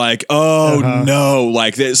you're just like, oh no,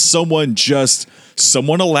 like there's someone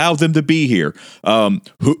allowed them to be here.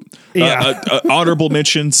 Honorable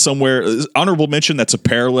mention that's a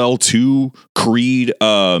parallel to Creed,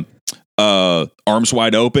 Arms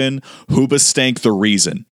Wide Open, Hoobastank the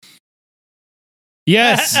Reason.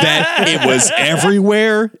 Yes. That it was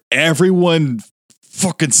everywhere. Everyone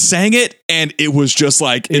fucking sang it, and it was just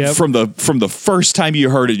like from the first time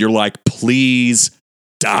you heard it, you're like, please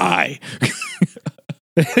die.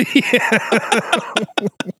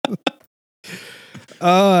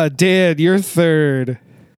 Dan, you're third.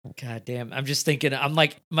 God damn. I'm just thinking, I'm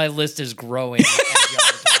like, my list is growing.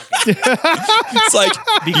 It's like,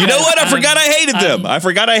 you know what? I forgot I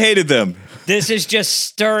hated them. This is just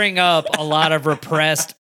stirring up a lot of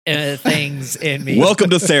repressed things in me. Welcome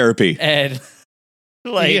to therapy. And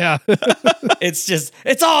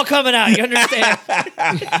it's all coming out. You understand?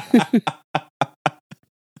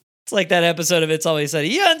 It's like that episode of It's Always Sunny.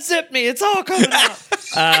 You unzip me. It's all coming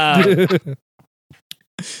out.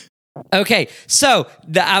 Okay, so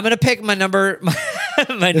I'm gonna pick my number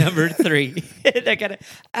 3.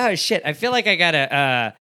 Oh shit! I feel like I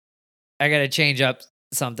gotta change up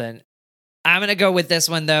something. I'm gonna go with this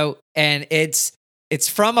one though, and it's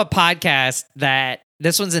from a podcast that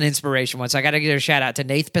this one's an inspiration one. So I gotta give a shout out to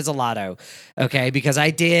Nath Pizzolatto, okay, because I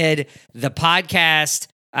did the podcast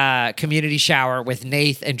Community Shower with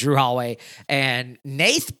Nath and Drew Holloway, and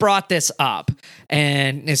Nath brought this up,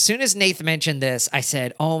 and as soon as Nath mentioned this, I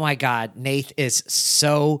said, oh my god, Nath is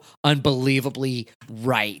so unbelievably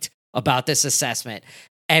right about this assessment,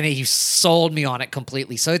 and he sold me on it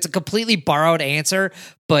completely. So it's a completely borrowed answer,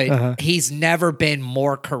 but he's never been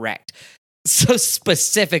more correct. So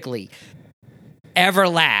specifically,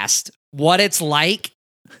 Everlast, What It's Like,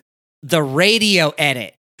 the radio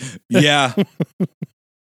edit. Yeah.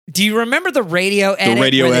 Do you remember the radio edit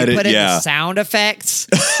where they put in the sound effects?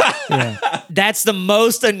 That's the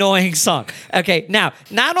most annoying song. Okay, now,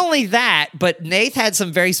 not only that, but Nath had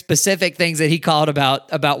some very specific things that he called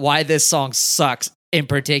about why this song sucks in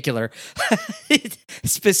particular.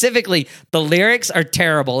 Specifically, the lyrics are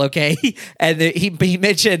terrible, okay? And he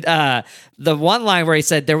mentioned the one line where he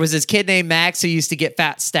said there was this kid named Max who used to get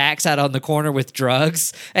fat stacks out on the corner with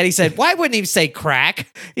drugs. And he said, why wouldn't he say crack?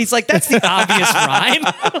 He's like, that's the obvious rhyme.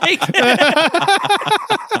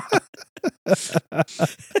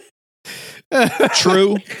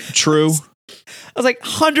 True. I was like,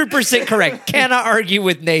 100% correct. Cannot argue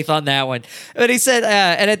with Nath on that one. But he said,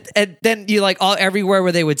 and then you like everywhere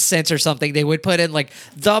where they would censor something, they would put in like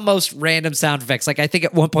the most random sound effects. Like I think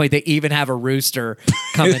at one point they even have a rooster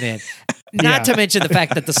coming in. Not to mention the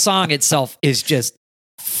fact that the song itself is just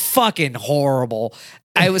fucking horrible.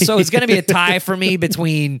 So it's going to be a tie for me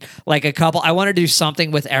between like a couple. I want to do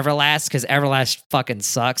something with Everlast because Everlast fucking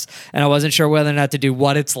sucks, and I wasn't sure whether or not to do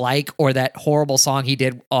What It's Like or that horrible song he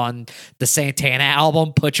did on the Santana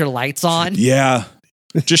album, Put Your Lights On. Yeah.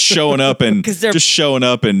 Just showing up and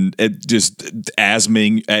just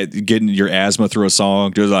asthmaing, getting your asthma through a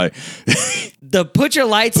song, just like the Put Your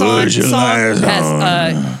Lights On song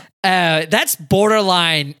has that's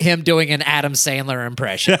borderline him doing an Adam Sandler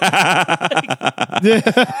impression.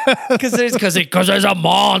 Because there's a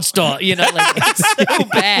monster, you know, like it's so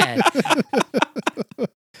bad.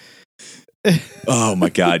 Oh my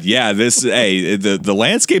God. Yeah. The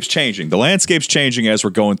landscape's changing. The landscape's changing as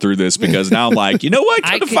we're going through this because now I'm like, you know what?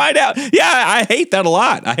 Come to find out. Yeah. I hate that a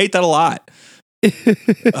lot.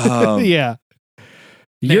 Yeah.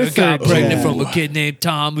 You're got pregnant from a kid named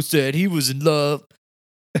Tom who said he was in love.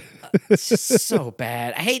 It's just so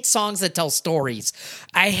bad. I hate songs that tell stories.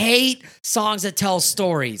 I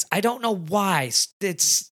don't know why.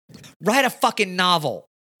 It's write a fucking novel.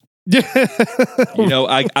 You know,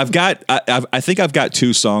 I think I've got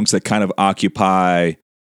two songs that kind of occupy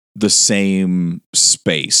the same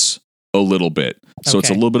space a little bit. So it's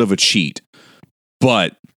a little bit of a cheat.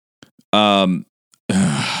 But God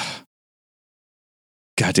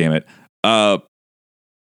damn it.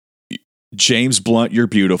 James Blunt, You're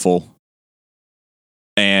Beautiful,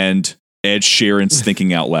 and Ed Sheeran's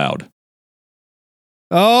Thinking Out Loud.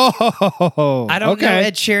 Oh, I don't know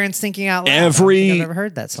Ed Sheeran's Thinking Out Loud. I've never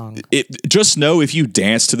heard that song. Just know if you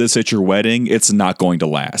dance to this at your wedding, it's not going to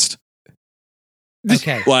last.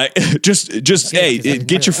 Okay. Like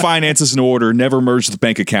get your finances in order. Never merge the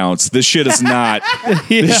bank accounts. This shit is not.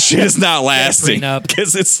 This shit is not lasting.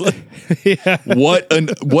 Because it's like, what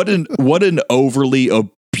an overly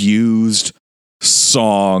abused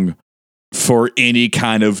song for any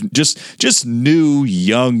kind of just new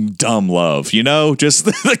young dumb love, you know, just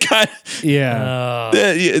the kind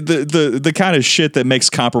the kind of shit that makes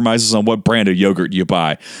compromises on what brand of yogurt you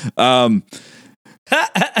buy.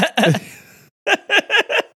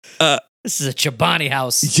 This is a Chobani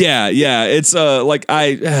house. Yeah, it's like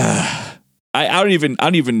I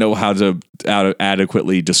don't even know how to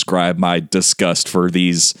adequately describe my disgust for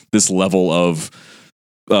this level of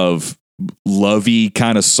lovey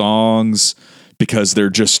kind of songs because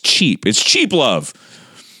they're just cheap. It's cheap love.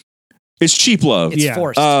 It's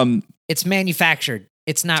forced. It's manufactured.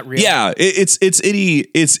 It's not real. Yeah,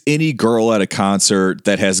 it's any girl at a concert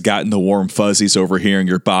that has gotten the warm fuzzies over hearing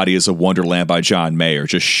Your Body is a Wonderland by John Mayer.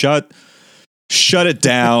 Just shut it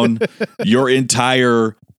down. Your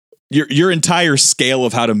entire scale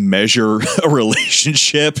of how to measure a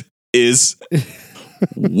relationship is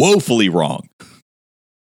woefully wrong.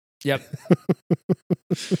 Yep.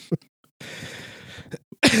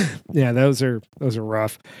 Yeah, those are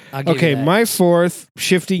rough. Okay, my fourth,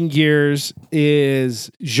 shifting gears,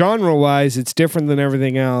 is genre-wise, it's different than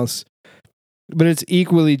everything else, but it's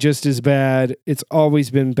equally just as bad. It's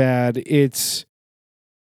always been bad. It's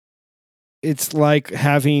like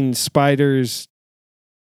having spiders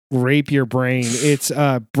rape your brain. It's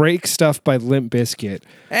Break Stuff by Limp Bizkit.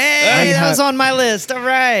 Hey, that was on my list. All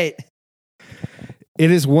right. It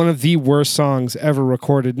is one of the worst songs ever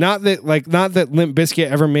recorded. Not that Limp Bizkit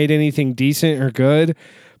ever made anything decent or good,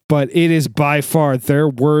 but it is by far their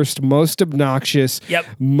worst, most obnoxious,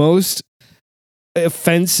 most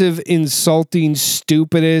offensive, insulting,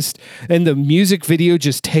 stupidest, and the music video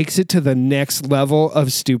just takes it to the next level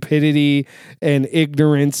of stupidity and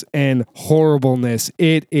ignorance and horribleness.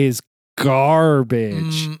 It is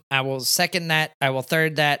garbage. I will second that. I will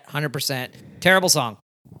third that 100%. Terrible song.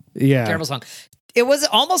 Yeah. Terrible song. It was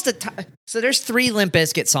almost so there's 3 Limp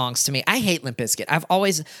Bizkit songs to me. I hate Limp Bizkit. I've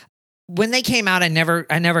always, when they came out, I never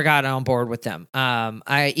got on board with them. A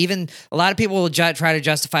lot of people will try to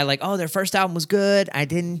justify like, oh, their first album was good.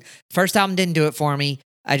 First album didn't do it for me.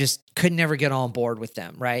 I just could never get on board with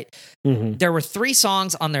them. Right. Mm-hmm. There were 3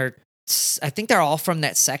 songs on their, I think they're all from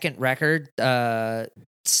that second record. Was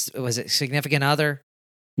it Significant Other?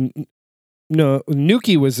 No,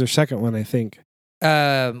 Nuki was their second one, I think.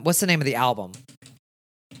 What's the name of the album?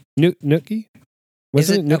 Nuki?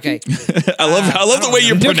 Wasn't it Nuki? Okay. I love the way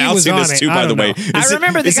you're pronouncing this too, by the way. I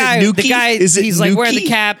remember the guy. The guy. He's like wearing the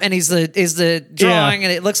cap, and he's the drawing,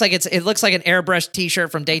 and it looks like an airbrushed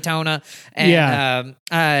T-shirt from Daytona. And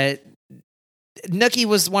Nuki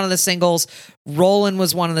was one of the singles. Rollin'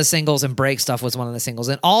 was one of the singles, and Break Stuff was one of the singles.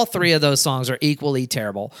 And all 3 of those songs are equally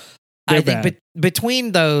terrible. I think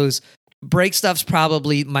between those, Break Stuff's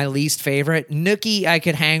probably my least favorite. Nookie I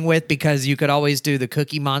could hang with because you could always do the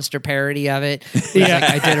Cookie Monster parody of it. Yeah, like,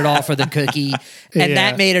 I did it all for the cookie, and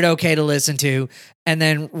that made it okay to listen to. And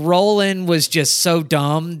then Rollin' was just so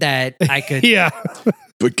dumb that I could.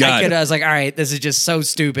 But God, I was like, all right, this is just so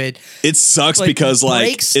stupid. It sucks because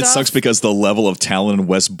it sucks because the level of talent in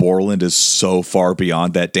Wes Borland is so far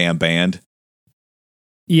beyond that damn band.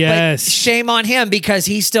 Yes. But shame on him because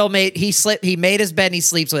he made his bed and he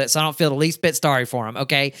sleeps with it. So I don't feel the least bit sorry for him.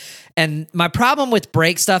 Okay. And my problem with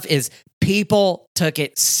Break Stuff is people took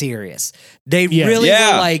it serious. They really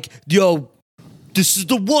were like, yo, this is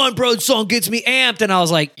the one, bro. The song gets me amped. And I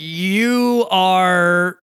was like, you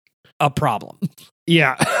are a problem.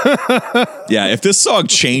 Yeah. Yeah. If this song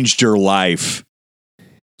changed your life,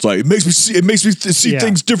 it's like, it makes me see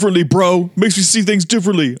things differently, bro. It makes me see things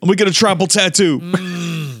differently. I'm going to get a tribal tattoo.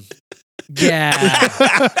 Yeah.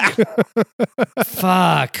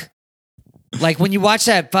 Fuck. Like when you watch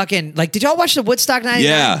that fucking, like, did y'all watch the Woodstock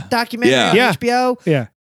 99 documentary on HBO? Yeah.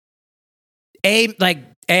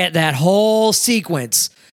 That whole sequence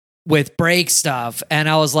with Break Stuff. And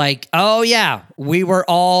I was like, oh yeah, we were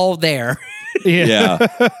all there. Yeah.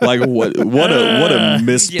 Like what a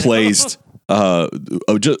misplaced,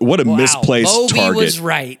 what a misplaced Moby target. Was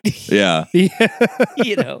right. Yeah.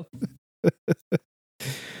 You know.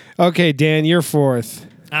 Okay, Dan, you're fourth.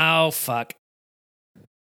 Oh fuck.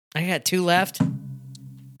 I got 2 left.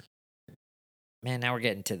 Man, now we're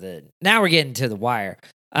getting to the wire.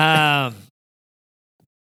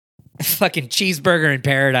 Fucking Cheeseburger in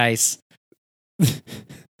Paradise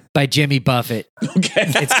by Jimmy Buffett. Okay.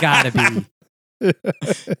 It's gotta be.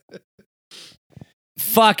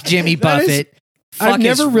 Fuck Jimmy Buffett. I've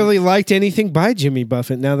never really liked anything by Jimmy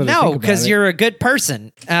Buffett. Now that I think about it. No, because you're a good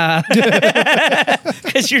person. Because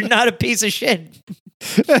you're not a piece of shit,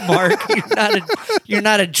 Mark. You're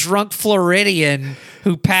not a drunk Floridian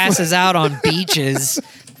who passes out on beaches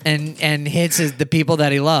and hits the people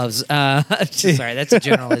that he loves. Sorry, that's a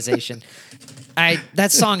generalization.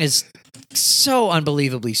 That song is so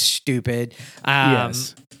unbelievably stupid.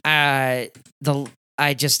 Yes. I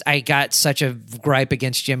got such a gripe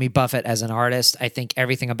against Jimmy Buffett as an artist. I think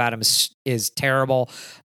everything about him is terrible.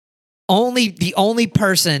 The only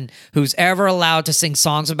person who's ever allowed to sing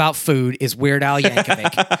songs about food is Weird Al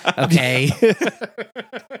Yankovic. Okay.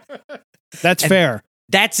 That's fair.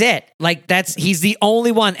 That's it. Like he's the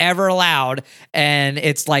only one ever allowed. And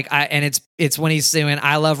it's like, it's when he's doing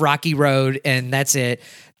I Love Rocky Road and that's it.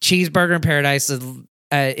 Cheeseburger in Paradise,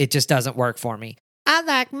 it just doesn't work for me. I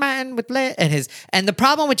like mine with and the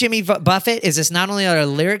problem with Jimmy Buffett is it's not only are the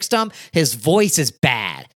lyrics dumb, his voice is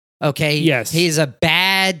bad. Okay. Yes. He's a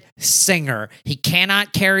bad singer. He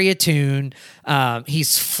cannot carry a tune.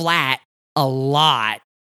 He's flat a lot.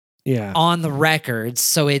 Yeah. On the records.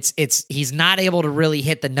 So he's not able to really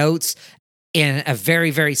hit the notes in a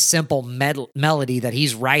very, very simple melody that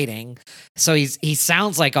he's writing. So he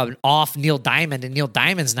sounds like an off Neil Diamond, and Neil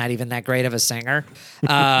Diamond's not even that great of a singer.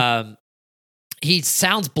 He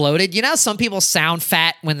sounds bloated. You know, some people sound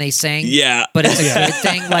fat when they sing. Yeah. But it's a good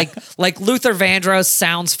thing. Like Luther Vandross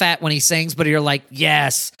sounds fat when he sings, but you're like,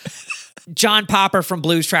 yes. John Popper from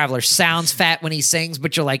Blues Traveler sounds fat when he sings,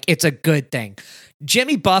 but you're like, it's a good thing.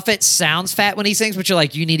 Jimmy Buffett sounds fat when he sings, but you're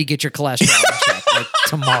like, you need to get your cholesterol checked like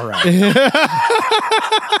tomorrow.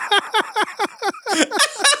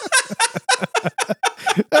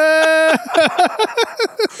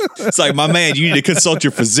 It's like, my man, you need to consult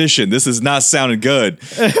your physician. This is not sounding good.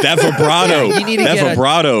 That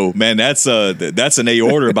vibrato, man, that's an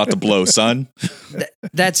aorta about to blow, son.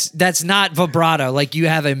 That's not vibrato. Like you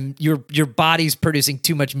have your body's producing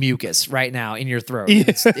too much mucus right now in your throat.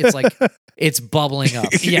 It's like it's bubbling up.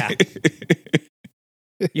 Yeah.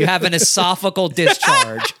 You have an esophageal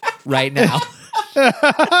discharge right now.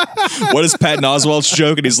 What is Patton Oswalt's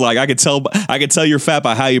joke? And he's like, I can tell you're fat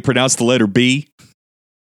by how you pronounce the letter B.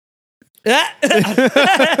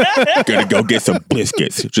 Gonna go get some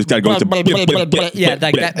biscuits. Just gotta go get some. Yeah,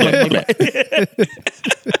 that.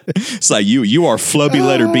 It's like you are flubby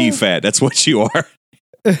letter B fat. That's what you are.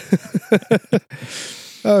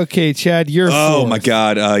 Okay, Chad, you're Oh fourth. my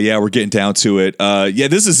God. Yeah, we're getting down to it. Yeah,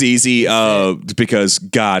 this is easy because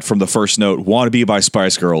God, from the first note, Wannabe by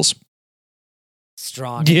Spice Girls.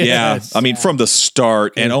 Strong. Yeah. I mean, from the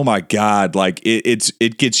start, and oh my God, like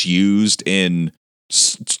it gets used in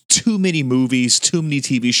too many movies, too many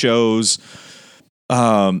TV shows.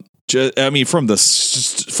 I mean, from the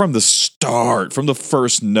start, from the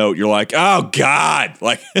first note, you're like, oh God,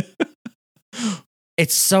 like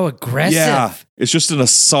it's so aggressive. Yeah, it's just an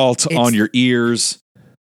assault on your ears.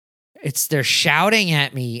 they're shouting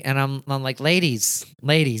at me, and I'm like, ladies,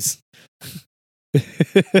 I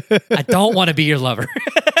don't want to be your lover.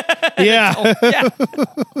 Yeah.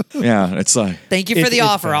 Yeah. It's like, thank you for the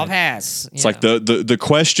offer. Bad. I'll pass. It's like the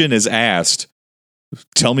question is asked,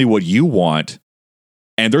 tell me what you want.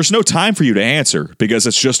 And there's no time for you to answer because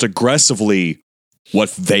it's just aggressively what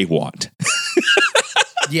they want.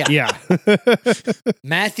 Yeah.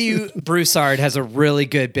 Matthew Broussard has a really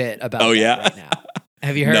good bit about that right now.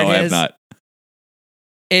 Have you heard his? No, I have not.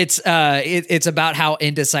 It's about how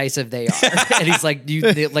indecisive they are. And he's like,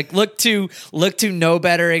 look to no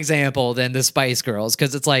better example than the Spice Girls,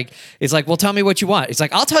 because it's like, well, tell me what you want. It's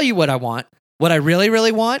like, I'll tell you what I want. What I really,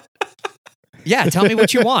 really want. Yeah, tell me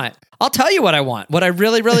what you want. I'll tell you what I want. What I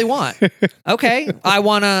really, really want. Okay, I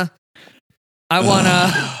wanna.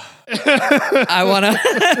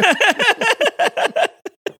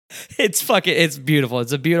 It's beautiful.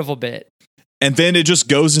 It's a beautiful bit. And then it just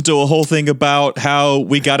goes into a whole thing about how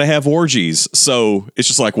we got to have orgies. So it's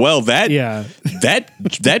just like, well, that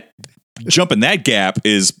jump in that gap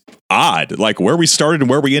is odd. Like where we started and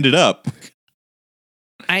where we ended up.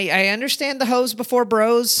 I understand the hoes before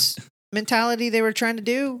bros mentality they were trying to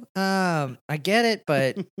do. I get it,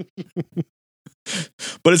 but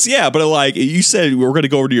but like you said, we're going to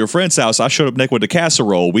go over to your friend's house. I showed up naked with a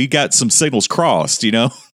casserole. We got some signals crossed, you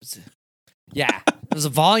know? Yeah. It was a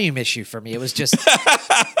volume issue for me. It was just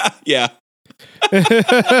yeah.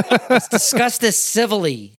 Let's discuss this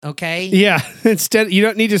civilly, okay? Yeah. Instead, you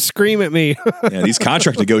don't need to scream at me. Yeah, these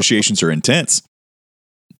contract negotiations are intense.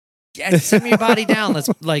 Yeah, send me your body down. Let's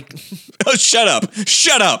like. Oh, shut up!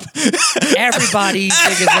 Everybody,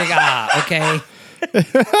 zig, okay.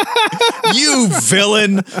 You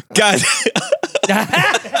villain! God.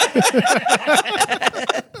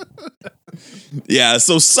 Yeah,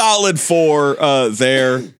 so solid 4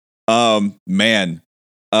 there, man.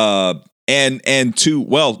 And 2.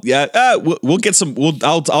 Well, yeah. We'll get some.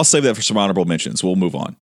 I'll save that for some honorable mentions. We'll move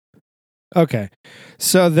on. Okay.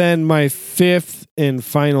 So then my 5th and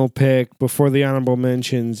final pick before the honorable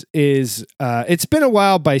mentions is It's Been a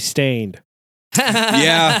While by Staind.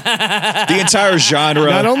 Yeah. The entire genre.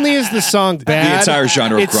 Not only is the song bad, the entire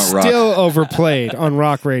genre of grunt rock. It's still overplayed on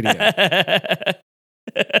rock radio.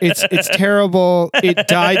 It's terrible. It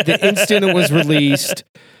died the instant it was released.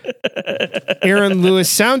 Aaron Lewis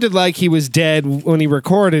sounded like he was dead when he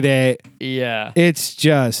recorded it. Yeah. It's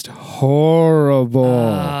just horrible.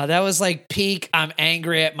 That was like peak I'm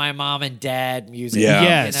angry at my mom and dad music. Yeah.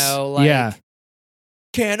 Yes. You know, like, yeah.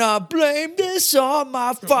 Can I blame this on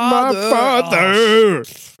my father? My father.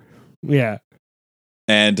 Yeah.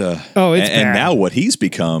 And it's and now what he's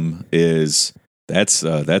become is that's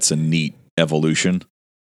a neat evolution.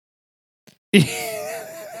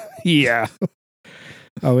 Yeah.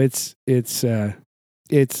 Oh, I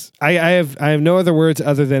have no other words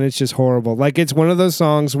other than it's just horrible. Like it's one of those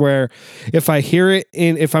songs where if I hear it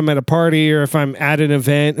if I'm at a party or if I'm at an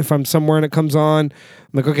event, if I'm somewhere and it comes on, I'm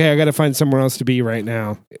like, okay, I got to find somewhere else to be right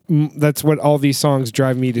now. That's what all these songs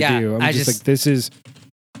drive me to do. I'm just like,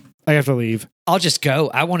 I have to leave. I'll just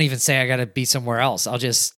go. I won't even say I got to be somewhere else. I'll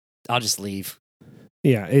just leave.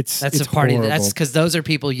 Yeah, that's a party. That's because those are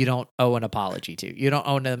people you don't owe an apology to. You don't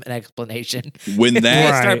owe them an explanation. When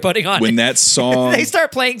that start putting on that song, they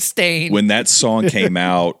start playing Staind. When that song came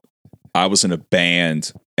out, I was in a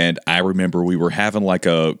band, and I remember we were having like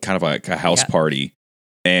a kind of like a house party,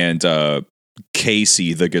 and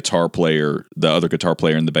Casey, the guitar player, the other guitar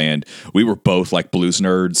player in the band, we were both like blues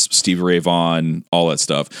nerds, Stevie Ray Vaughan, all that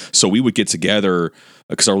stuff. So we would get together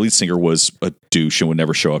because our lead singer was a douche and would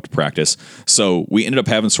never show up to practice. So we ended up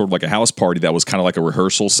having sort of like a house party that was kind of like a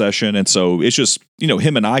rehearsal session. And so it's just,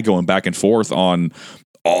 him and I going back and forth on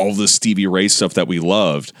all the Stevie Ray stuff that we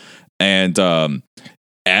loved. And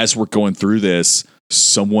as we're going through this,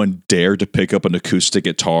 someone dared to pick up an acoustic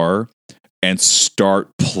guitar and start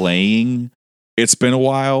playing It's Been a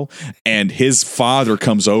While. And his father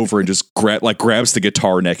comes over and just grabs the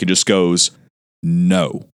guitar neck and just goes,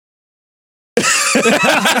 no. That's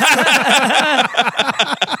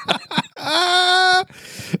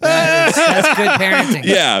good parenting.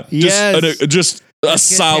 Yeah. Just a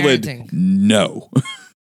solid parenting. No.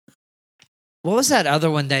 What was that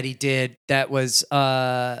other one that he did that was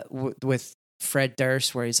with Fred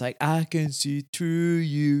Durst where he's like, I can see through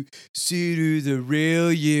you, see through the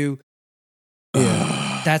real you.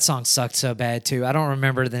 Yeah. That song sucked so bad too. I don't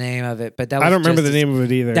remember the name of it, but that was I don't remember the name of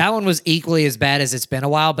it either. That one was equally as bad as It's Been a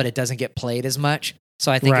While, but it doesn't get played as much.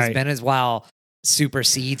 So I think It's Been a While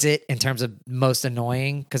supersedes it in terms of most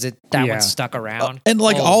annoying because that one stuck around. And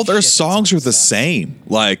like all their songs are the same.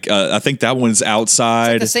 Like I think that one's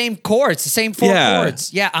Outside. It's like the same chords, the same 4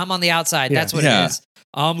 chords. Yeah, I'm on the outside. That's what it is.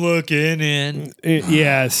 I'm looking in.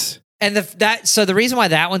 Yes. And the reason why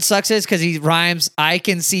that one sucks is because he rhymes I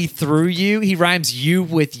can see through you. He rhymes you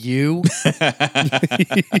with you.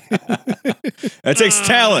 That takes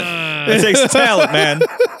talent. That takes talent, man.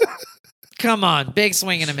 Come on, big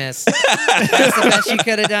swing and a miss. That's the best you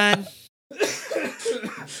could have done.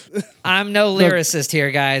 I'm no lyricist here,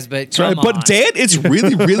 guys, but come on. But Dan, it's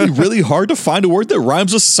really, really, really hard to find a word that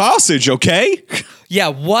rhymes with sausage. Okay. Yeah,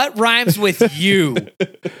 what rhymes with you?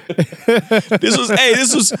 This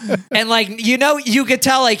was, and like you could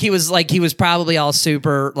tell he was probably all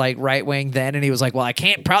super like right wing then, and he was like, well, I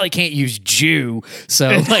probably can't use Jew, so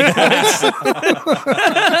like.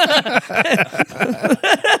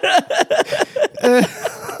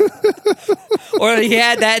 Or he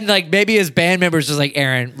had that, and like maybe his band members was like,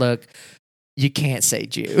 Aaron, look, you can't say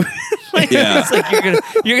Jew. It's like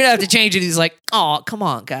you're gonna have to change it. He's like, oh, come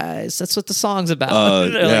on, guys, that's what the song's about.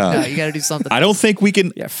 Like, no, you got to do something. I don't think we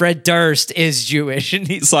can. Yeah, Fred Durst is Jewish, and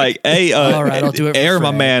he's like, hey, all right, I'll do it. Aaron, my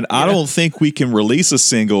man, I don't think we can release a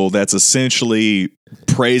single that's essentially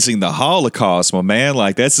praising the Holocaust, my man.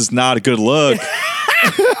 Like, this is not a good look.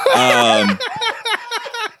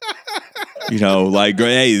 Like,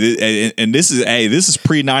 hey, and this is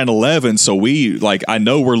pre 9/11, so I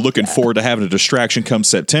know we're looking forward to having a distraction come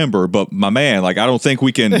September, but my man, like, I don't think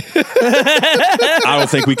we can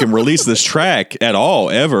release this track at all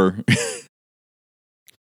ever.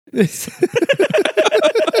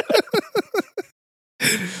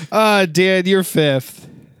 Dan, you're fifth.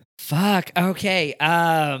 Fuck. Okay.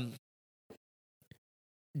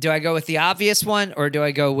 Do I go with the obvious one or do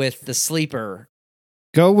I go with the sleeper?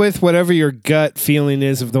 Go with whatever your gut feeling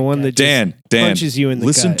is of the one that Dan, punches you in the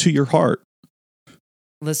listen gut. to your heart.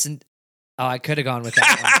 Listen. Oh, I could have gone with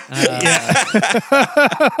that one.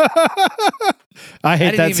 I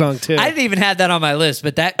hate that song too. I didn't even have that on my list,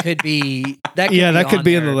 but that could be that. Could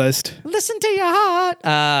be in the list. Listen to your heart.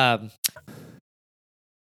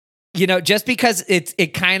 Just because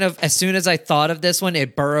it kind of, as soon as I thought of this one,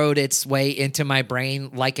 it burrowed its way into my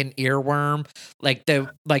brain like an earworm, like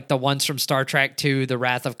the ones from Star Trek II, The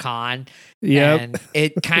Wrath of Khan. Yeah, and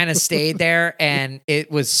it kind of stayed there, and it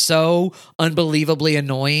was so unbelievably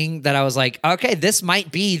annoying that I was like, okay, this might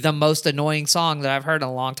be the most annoying song that I've heard in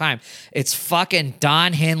a long time. It's fucking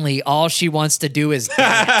Don Henley. All she wants to do is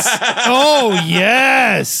dance. Oh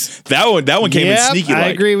yes, that one came in sneaky. I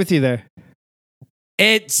agree with you there.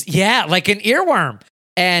 It's like an earworm.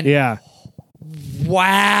 And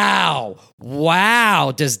wow,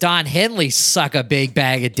 does Don Henley suck a big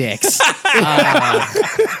bag of dicks?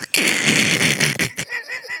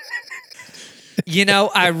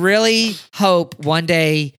 I really hope one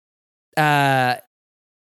day, I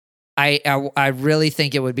really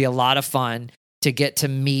think it would be a lot of fun to get to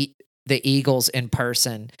meet the Eagles in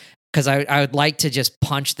person. Because I would like to just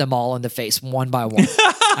punch them all in the face one by one.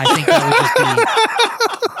 I think that would just be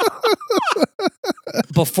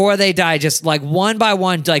before they die, just like one by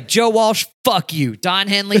one, like Joe Walsh, fuck you. Don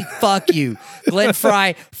Henley, fuck you. Glenn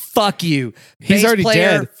Frey, fuck you. He's already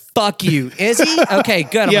dead. Fuck you. Is he? Okay,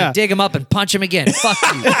 good. I'm gonna dig him up and punch him again. Fuck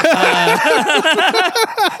you.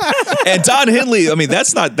 And Don Henley, I mean,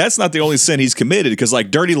 that's not the only sin he's committed, because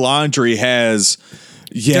like Dirty Laundry has.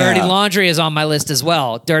 Yeah. Dirty Laundry is on my list as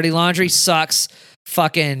well. Dirty Laundry sucks.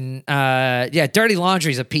 Fucking Dirty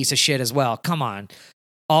Laundry is a piece of shit as well. Come on.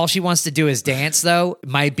 All she wants to do is dance, though,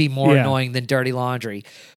 might be more annoying than Dirty Laundry.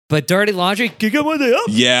 But Dirty Laundry, kick them when they up,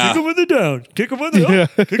 kick them when they down, kick them when they up,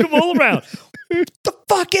 kick them all around. What the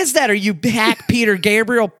fuck is that? Are you hack Peter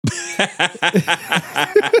Gabriel? I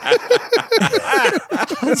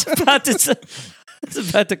was about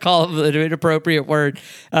to call him an inappropriate word.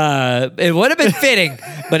 It would have been fitting,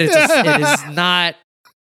 but it is not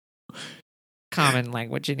common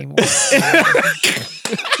language anymore.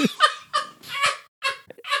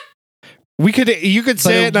 You could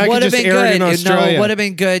say it, and I could just air it in Australia. No, it would have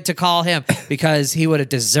been good to call him because he would have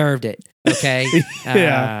deserved it. Okay,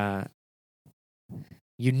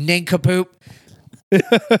 you nincompoop,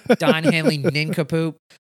 Don Henley nincompoop.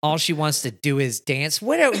 All she wants to do is dance.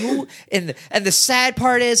 And the sad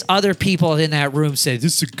part is, other people in that room said,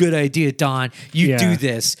 "This is a good idea, Don. You do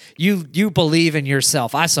this. You believe in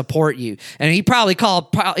yourself. I support you." And he probably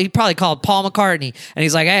called Paul McCartney, and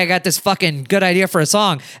he's like, "Hey, I got this fucking good idea for a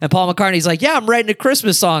song." And Paul McCartney's like, "Yeah, I'm writing a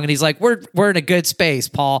Christmas song." And he's like, "We're in a good space,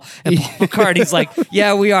 Paul." And Paul McCartney's like,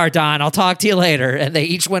 "Yeah, we are, Don. I'll talk to you later." And they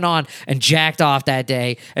each went on and jacked off that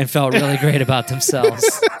day and felt really great about themselves.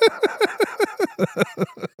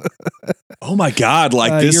 Oh my God.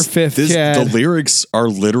 Like your fifth, Chad. The lyrics are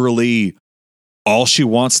literally all she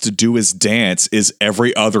wants to do is dance is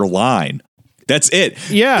every other line. That's it.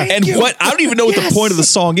 Yeah. And what I don't even know what the point of the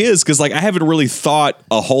song is, because like I haven't really thought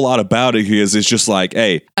a whole lot about it. Because it's just like,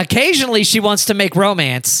 hey, occasionally she wants to make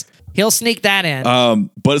romance. He'll sneak that in.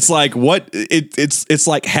 But it's like it's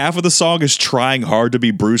like half of the song is trying hard to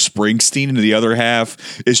be Bruce Springsteen, and the other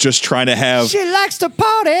half is just trying to have. She likes to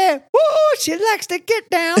party. Woo! She likes to get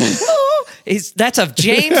down. Woo! That's a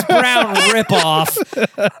James Brown ripoff.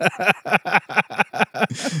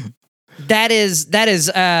 That is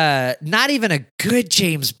not even a good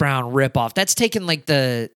James Brown ripoff. That's taken like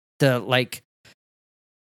the like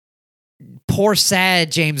poor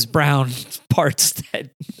sad James Brown parts.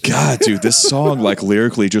 That God, dude, this song like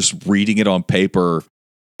lyrically, just reading it on paper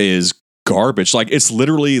is garbage. Like it's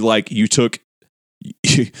literally like you took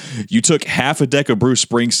half a deck of Bruce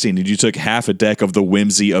Springsteen and you took half a deck of the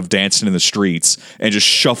whimsy of Dancing in the Streets and just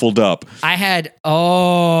shuffled up. That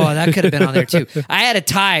could have been on there too. I had a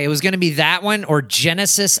tie. It was going to be that one or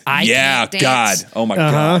Genesis. Can't Dance. God. Oh my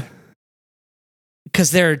God.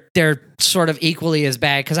 Because they're sort of equally as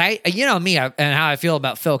bad. Because you know me and how I feel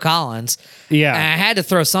about Phil Collins. Yeah, and I had to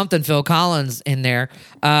throw something Phil Collins in there.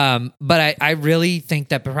 But I really think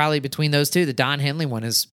that probably between those two, the Don Henley one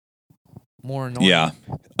is more annoying. Yeah.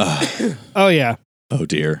 Oh yeah. Oh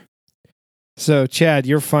dear. So Chad,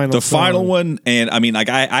 your final. The final one, and I mean, like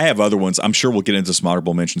I have other ones. I'm sure we'll get into some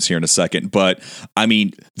honorable mentions here in a second. But I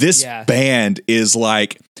mean, this band is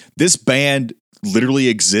like this band. Literally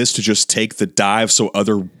exists to just take the dive so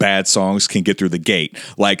other bad songs can get through the gate.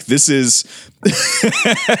 Like this is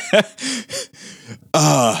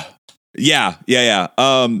yeah.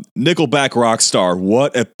 Nickelback Rockstar.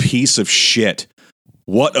 What a piece of shit.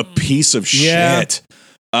 What a piece of shit.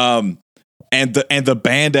 And the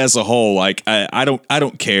band as a whole, like I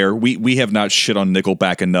don't care. We have not shit on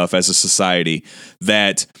Nickelback enough as a society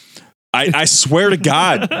that I swear to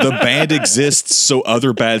God, the band exists so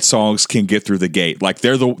other bad songs can get through the gate. Like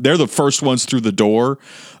they're the first ones through the door,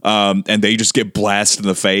 and they just get blasted in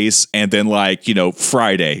the face, and then like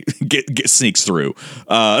Friday get sneaks through.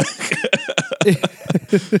 Look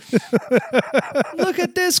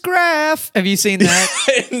at this graph. Have you seen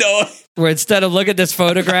that? No. Where instead of look at this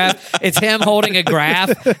photograph, it's him holding a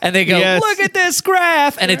graph, and they go, look at this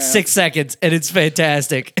graph, and it's 6 seconds, and it's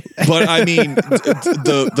fantastic. But I mean,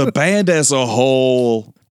 the band as a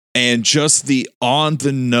whole, and just the on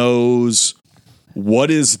the nose,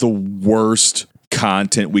 what is the worst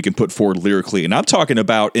content we can put forward lyrically? And I'm talking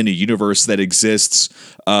about in a universe that exists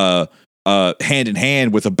hand in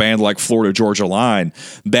hand with a band like Florida Georgia Line,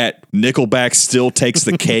 that Nickelback still takes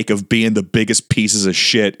the cake of being the biggest pieces of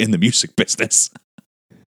shit in the music business.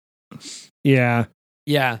 Yeah.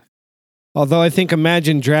 Although I think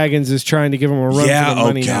Imagine Dragons is trying to give them a run for the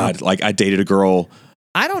money. Yeah, oh God. Now. Like I dated a girl.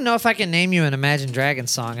 I don't know if I can name you an Imagine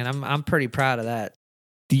Dragons song, and I'm pretty proud of that.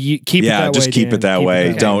 Keep it that just way, keep Dan. it that keep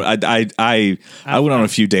way. It that Don't. I went on a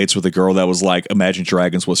few dates with a girl that was like Imagine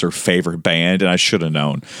Dragons was her favorite band, and I should have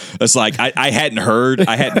known. It's like I hadn't heard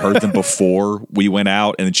them before we went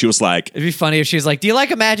out, and she was like, "It'd be funny if she was like, do you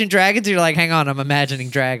like Imagine Dragons?" And you're like, "Hang on, I'm imagining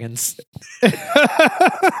dragons."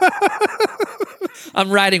 I'm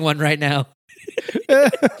writing one right now.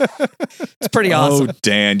 It's pretty awesome. Oh,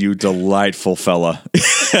 Dan, you delightful fella.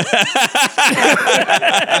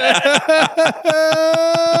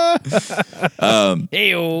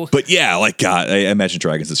 But yeah, like God, I Imagine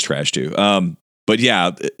Dragons is trash too. But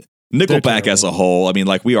yeah, Nickelback as a whole, I mean,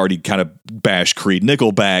 like we already kind of bashed Creed.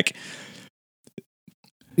 Nickelback.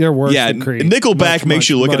 They're worse than Creed. Nickelback makes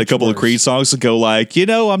you look at a couple of Creed songs and go like,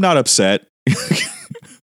 I'm not upset.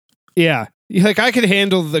 Yeah. Like I could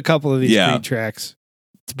handle a couple of these Creed tracks.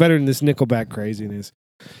 It's better than this Nickelback craziness.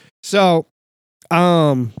 So,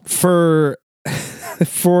 for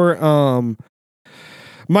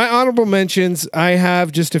my honorable mentions, I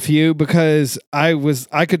have just a few because I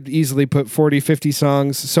could easily put 40, 50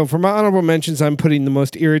 songs. So for my honorable mentions, I'm putting the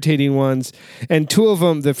most irritating ones. And two of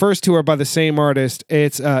them, the first two are by the same artist.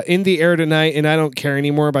 It's In the Air Tonight and I Don't Care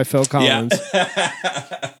Anymore by Phil Collins.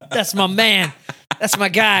 Yeah. That's my man. That's my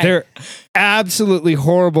guy. They're absolutely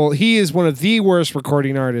horrible. He is one of the worst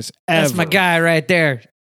recording artists ever. That's my guy right there.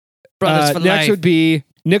 Brothers for life. Next would be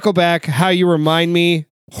Nickelback, How You Remind Me.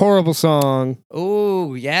 Horrible song.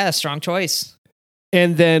 Oh, yeah. Strong choice.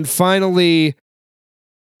 And then finally,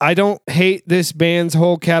 I don't hate this band's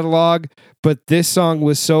whole catalog, but this song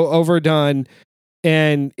was so overdone.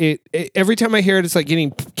 And it every time I hear it, it's like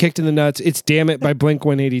getting kicked in the nuts. It's Damn It by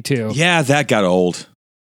Blink-182. Yeah, that got old.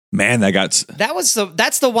 Man, that's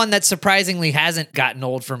the one that surprisingly hasn't gotten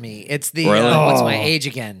old for me. It's the Really? What's My Age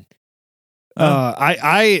Again. What's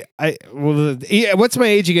My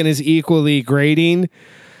Age Again is equally grating.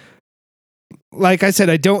 Like I said,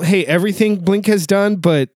 I don't hate everything Blink has done,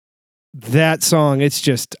 but that song, it's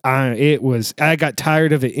just, I got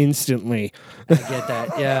tired of it instantly. I get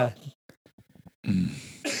that. Yeah.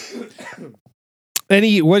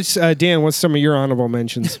 Dan, what's some of your honorable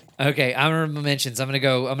mentions? Okay, honorable mentions. I'm gonna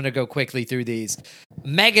go quickly through these.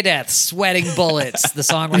 Megadeth, "Sweating Bullets," the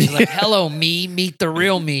song where he's like, "Hello, me, meet the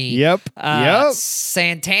real me." Yep.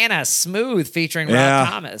 Santana, "Smooth," featuring Rob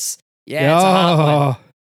Thomas. Yeah, it's a hot one.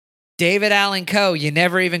 David Allan Coe, "You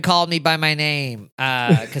Never Even Called Me by My Name,"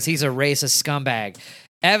 because he's a racist scumbag.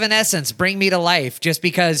 Evanescence, "Bring Me to Life," just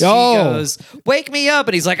because she goes, "Wake me up,"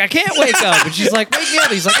 and he's like, "I can't wake up," and she's like, "Wake me up,"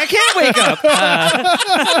 and he's like, "I can't wake up."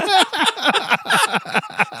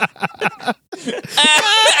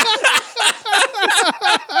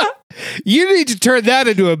 You need to turn that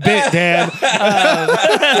into a bit, Dan.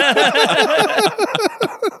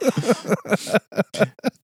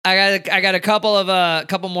 I got a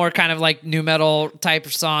couple more kind of like new metal type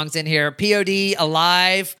of songs in here. POD,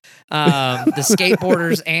 "Alive," the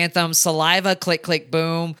Skateboarders anthem, "Saliva," "Click Click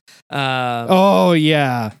Boom."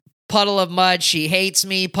 Yeah. "Puddle of Mud," "She Hates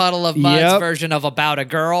Me." Puddle of Mud's version of "About a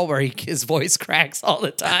Girl," where his voice cracks all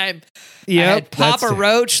the time. I had Papa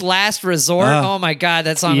Roach, "Last Resort." Oh my God,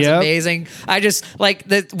 that song is amazing. I just like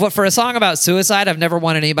for a song about suicide, I've never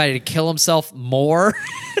wanted anybody to kill himself more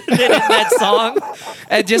than in that song.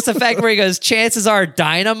 And just the fact where he goes, "Chances are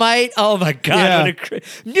dynamite." Oh my God, what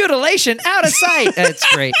mutilation out of sight. That's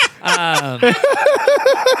great.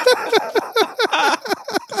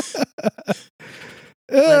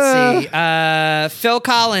 Let's see. Phil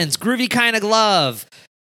Collins, "Groovy Kind of Glove."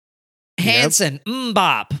 Hanson,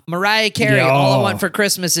 "Mbop." Mariah Carey, "All I Want for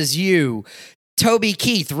Christmas Is You." Toby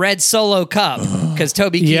Keith, "Red Solo Cup," because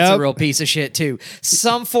Toby Keith's a real piece of shit too.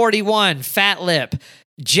 Sum 41, "Fat Lip."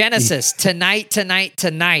 Genesis, "Tonight, Tonight,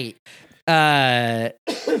 Tonight."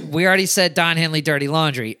 We already said Don Henley, "Dirty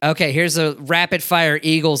Laundry." Okay, here's a rapid fire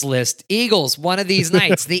Eagles list. Eagles, "One of These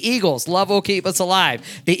Nights." The Eagles, "Love Will Keep Us Alive."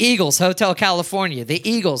 The Eagles, "Hotel California." The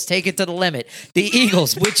Eagles, "Take It to the Limit." The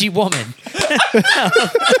Eagles, "Witchy Woman."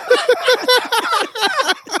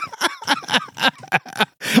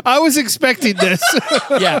 I was expecting this.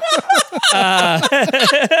 Yeah.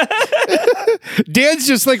 Dan's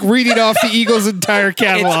just like reading off the Eagles' entire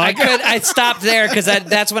catalog. I stopped there because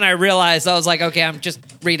that's when I realized, I was like, okay, I'm just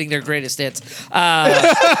reading their greatest hits.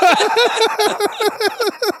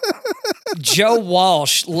 Joe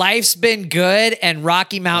Walsh, "Life's Been Good," and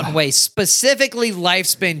 "Rocky Mountain Way." Specifically,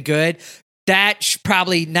 "Life's Been Good." That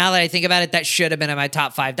probably, now that I think about it, that should have been in my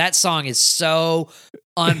top 5. That song is so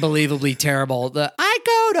unbelievably terrible. "I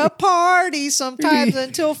go to party sometimes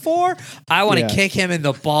until 4. I want to kick him in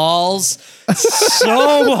the balls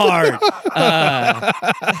so hard.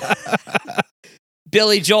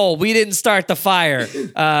 Billy Joel, "We Didn't Start the Fire."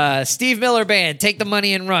 Steve Miller Band, "Take the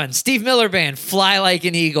Money and Run." Steve Miller Band, "Fly Like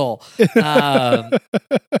an Eagle."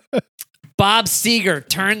 Bob Seger,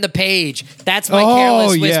 "Turn the Page." That's my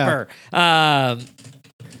Careless Whisper. And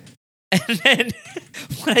then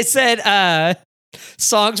when I said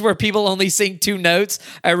songs where people only sing 2 notes,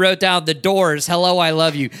 I wrote down The Doors, "Hello, I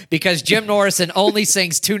Love You," because Jim Morrison only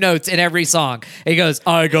sings 2 notes in every song. He goes,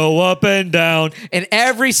 "I go up and down," in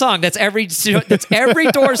every song. That's every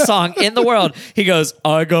Doors song in the world. He goes,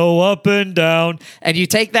 "I go up and down," and you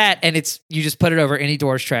take that and you just put it over any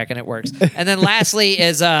Doors track and it works. And then lastly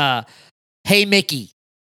is "Hey Mickey."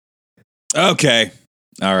 Okay.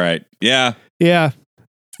 All right. Yeah.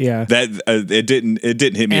 That it didn't hit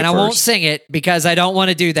me. And at I first. won't sing it because I don't want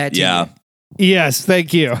to do that to you. Yes,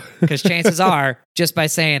 thank you. Because chances are, just by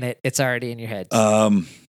saying it, it's already in your head.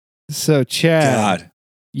 So Chad,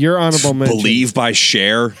 your honorable mention. "Believe" by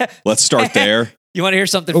Cher. Let's start there. You want to hear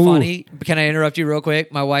something funny? Can I interrupt you real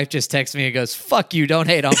quick? My wife just texted me and goes, "Fuck you, don't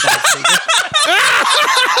hate on Bob Seger."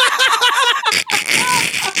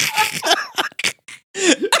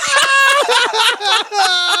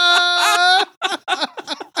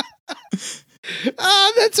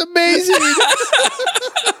 Oh, that's amazing.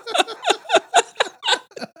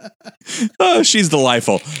 Oh, she's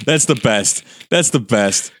delightful. That's the best.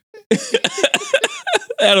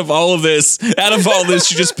 Out of all this,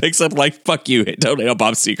 she just picks up like, "Fuck you, don't hate on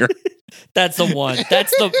Bob Seger." That's the one.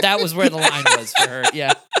 That was where the line was for her.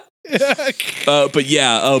 Yeah. But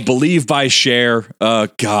yeah, "Believe" by Cher.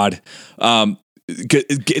 God.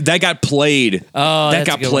 That got played. Oh, that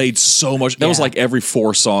got played so much. That was like every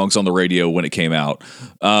 4 songs on the radio when it came out.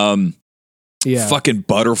 Fucking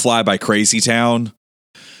 "Butterfly" by Crazy Town.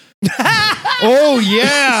 Oh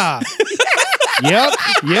yeah. Yep.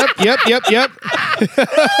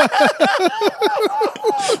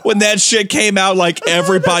 When that shit came out, like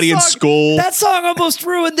everybody in school. That song almost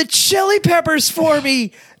ruined the Chili Peppers for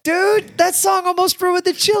me. Dude, that song almost ruined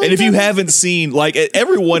the Chili. And if you haven't seen, like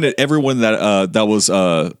everyone that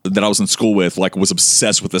I was in school with, like was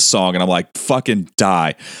obsessed with this song, and I'm like, fucking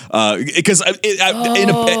die, because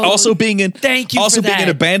also being in being in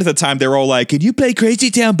a band at the time, they're all like, can you play Crazy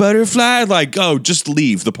Town Butterfly? Like, oh, just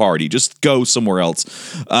leave the party, just go somewhere else.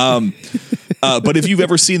 But if you've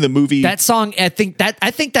ever seen the movie, that song, I think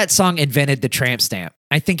that song invented the tramp stamp.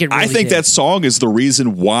 I think it. Really I think did. that song is the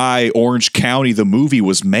reason why Orange County the movie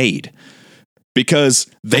was made, because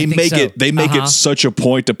they make it such a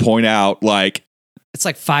point to point out, like, it's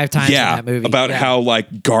like 5 times in that movie about how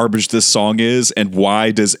like garbage this song is and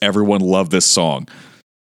why does everyone love this song.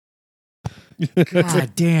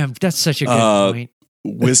 God damn, that's such a good point.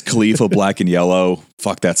 Wiz Khalifa, Black and Yellow,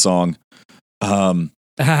 fuck that song.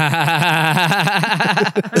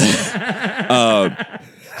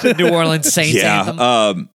 New Orleans Saints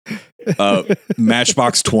anthem.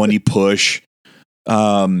 Matchbox 20, Push.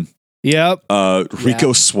 Yep.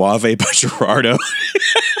 Rico Suave by Gerardo.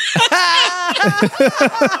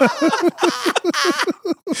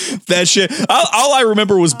 That shit. All I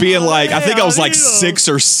remember was being like, I think I was like 6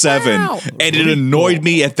 or 7, and it annoyed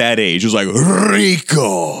me at that age. It was like,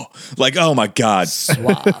 Rico. Like, oh my God.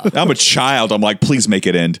 Suave. I'm a child. I'm like, please make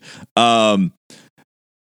it end.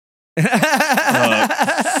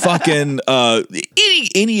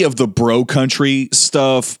 Any of the bro country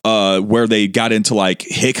stuff where they got into like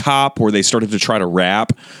hick hop, where they started to try to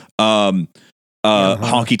rap, honky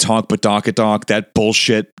tonk badonkadonk, that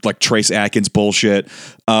bullshit, like Trace Atkins bullshit,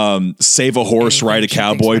 save a horse, ride a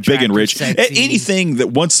cowboy, big and rich, anything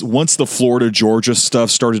that once the Florida Georgia stuff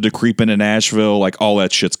started to creep into Nashville, like all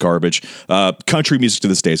that shit's garbage. Country music to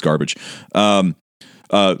this day is garbage.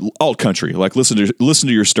 Alt country, like listen to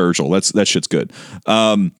your Sturgill. That shit's good.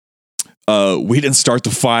 We Didn't Start the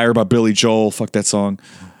Fire by Billy Joel. Fuck that song.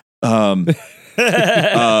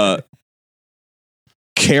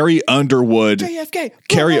 Carrie Underwood. JFK.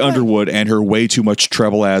 Carrie Underwood and her way too much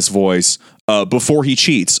treble ass voice. Before He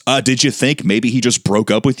Cheats. Did you think maybe he just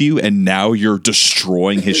broke up with you and now you're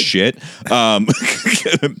destroying his shit? I've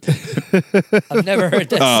never heard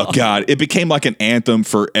that song. Oh God, it became like an anthem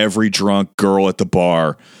for every drunk girl at the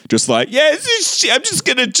bar. Just like, yeah, I'm just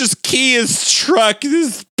gonna key his truck.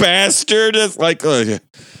 This bastard is like.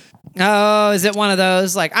 Oh, is it one of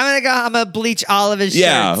those? Like, I'm gonna bleach all of his shirts.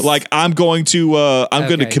 Yeah, like I'm going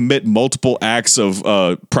to commit multiple acts of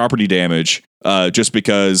property damage just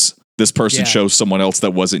because this person chose someone else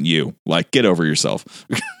that wasn't you. Like, get over yourself.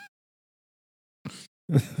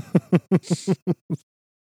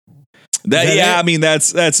 I mean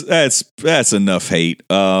that's enough hate.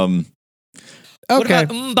 Okay. What about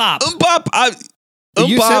MMMBop?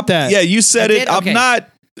 You said that. Yeah, you said it. Okay.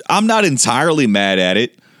 I'm not entirely mad at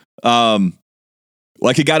it.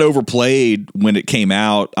 Like it got overplayed when it came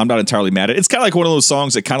out. I'm not entirely mad at it. It's kind of like one of those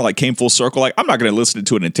songs that kind of like came full circle. Like I'm not going to listen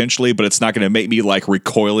to it intentionally, but it's not going to make me like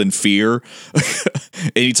recoil in fear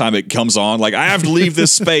anytime it comes on. Like I have to leave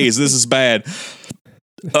this space. This is bad.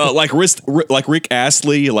 Like Rick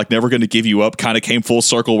Astley, like Never Gonna Give You Up, kind of came full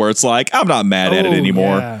circle where it's like I'm not mad at it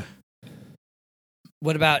anymore. Yeah.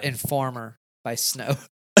 What about Informer by Snow?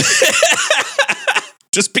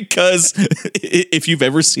 Just because if you've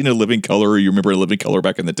ever seen A Living Color or you remember A Living Color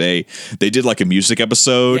back in the day, they did like a music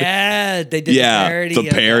episode. Yeah, they did the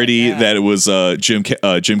parody. That it was Jim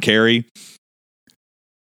Carrey.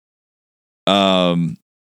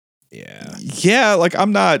 Yeah, like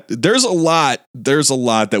I'm not. There's a lot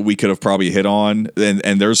that we could have probably hit on,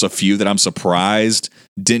 and there's a few that I'm surprised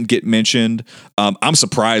didn't get mentioned. I'm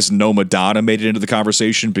surprised No Madonna made it into the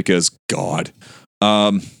conversation because God.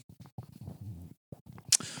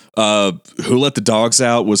 Who Let the Dogs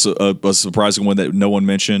Out was a surprising one that no one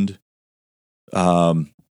mentioned.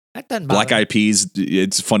 Black Eyed Peas.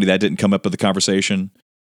 It's funny that didn't come up in the conversation.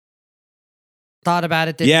 Thought about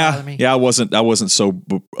it. Didn't bother me. Yeah. I wasn't so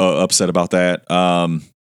upset about that.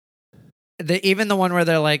 Even the one where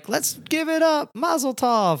they're like, "Let's give it up, Mazel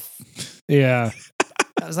Tov." Yeah.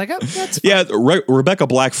 I was like, "Oh, that's fine." Yeah." Rebecca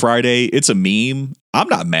Black Friday. It's a meme. I'm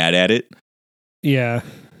not mad at it. Yeah.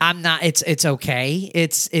 I'm not. It's okay.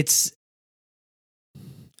 It's.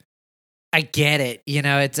 I get it. You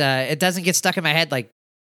know, it doesn't get stuck in my head like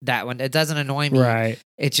that one. It doesn't annoy me. Right.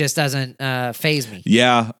 It just doesn't faze me.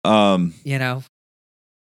 Yeah. You know.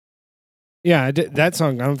 Yeah, that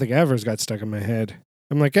song I don't think ever got stuck in my head.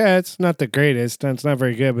 I'm like, it's not the greatest. It's not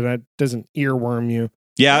very good, but that doesn't earworm you.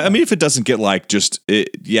 Yeah, I mean, if it doesn't get like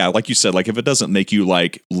like you said, like if it doesn't make you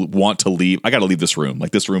like want to leave, I got to leave this room.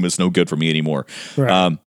 Like this room is no good for me anymore.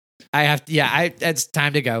 Right. It's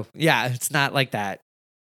time to go. Yeah, it's not like that.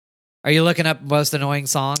 Are you looking up most annoying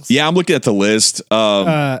songs? Yeah, I'm looking at the list.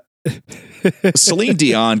 Celine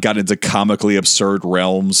Dion got into comically absurd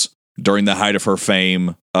realms during the height of her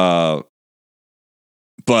fame. But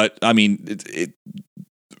I mean,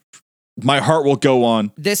 my heart will go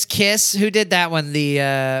on. This Kiss, who did that one?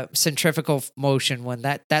 The centrifugal motion one.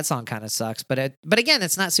 That song kind of sucks. But again,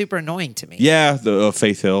 it's not super annoying to me. Yeah, the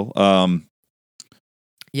Faith Hill.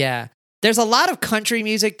 Yeah, there's a lot of country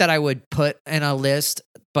music that I would put in a list,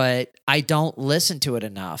 but I don't listen to it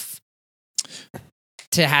enough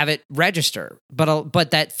to have it register.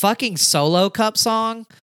 But that fucking Solo Cup song.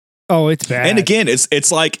 Oh, it's bad. And again,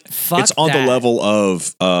 it's like it's on the level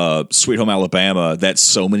of Sweet Home Alabama that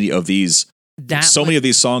so many of these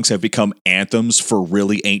songs have become anthems for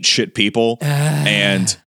really ain't shit people.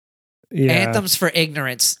 And anthems for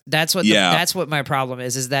ignorance. That's what that's what my problem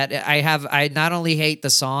is that I not only hate the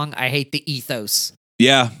song, I hate the ethos.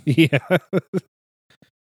 Yeah. Yeah.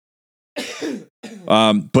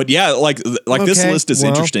 But yeah, like this list is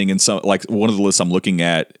interesting, and so like one of the lists I'm looking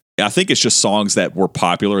at, I think it's just songs that were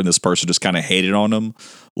popular and this person just kind of hated on them.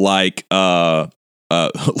 Like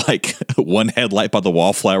like One Headlight by the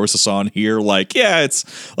Wallflowers is on here. Like, yeah,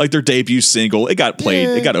 it's like their debut single. It got played.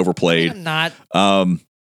 It got overplayed. I'm not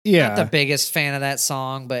not the biggest fan of that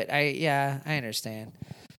song, but I understand.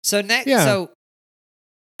 So so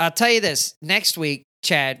I'll tell you this. Next week,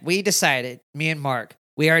 Chad, we decided, me and Mark,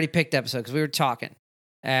 we already picked episode because we were talking,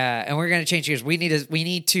 and we're going to change gears. We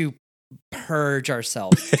need to purge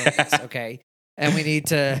ourselves from this, okay? And we need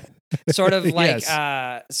to sort of like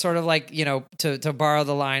to borrow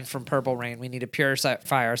the line from Purple Rain, we need to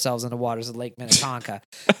purify ourselves in the waters of Lake Minnetonka.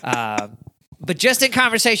 But just in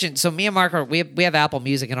conversation, so me and Mark we have Apple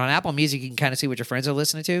Music, and on Apple Music you can kind of see what your friends are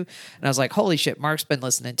listening to. And I was like, holy shit, Mark's been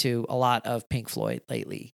listening to a lot of Pink Floyd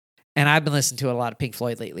lately. And I've been listening to a lot of Pink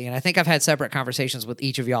Floyd lately. And I think I've had separate conversations with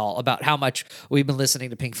each of y'all about how much we've been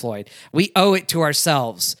listening to Pink Floyd. We owe it to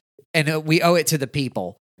ourselves, and we owe it to the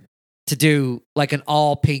people to do like an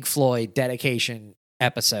all Pink Floyd dedication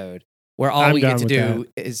episode where all we get to do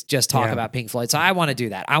is just talk about Pink Floyd. So I want to do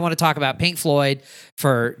that. I want to talk about Pink Floyd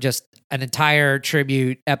for just an entire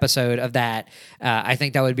tribute episode of that. I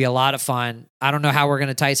think that would be a lot of fun. I don't know how we're going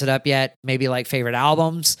to tice it up yet. Maybe like favorite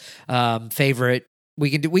albums, we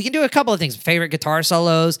can do a couple of things. Favorite guitar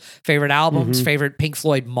solos, favorite albums, favorite Pink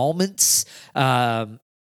Floyd moments.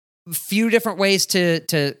 Few different ways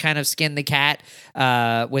to kind of skin the cat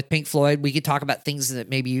with Pink Floyd. We could talk about things that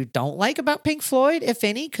maybe you don't like about Pink Floyd, if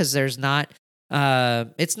any, because there's not.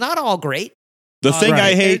 It's not all great. The thing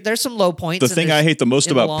I hate. There's some low points. The thing I hate the most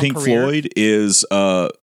about Pink Floyd is.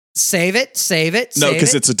 Save it. No,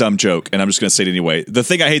 because it's a dumb joke, and I'm just going to say it anyway. The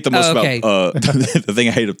thing I hate the most about the thing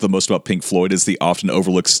I hate the most about Pink Floyd is the often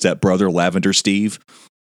overlooked stepbrother, Lavender Steve.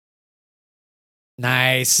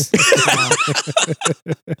 Nice,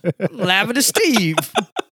 Lavender Steve.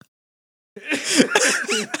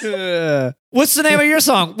 What's the name of your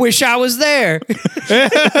song? Wish I Was There.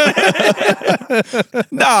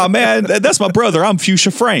 Nah, man, that's my brother. I'm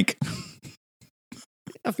Fuchsia Frank.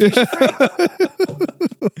 But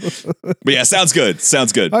yeah, sounds good. Okay,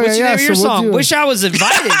 what's the name of your song? Wish I Was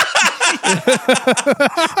Invited.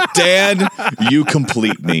 Dan, you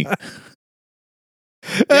complete me.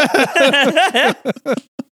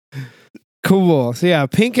 Cool. So yeah,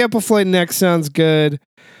 Pink Apple Floyd next sounds good.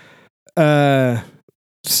 So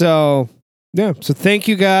thank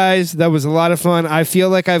you guys. That was a lot of fun. I feel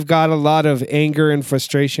like I've got a lot of anger and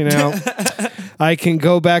frustration out. I can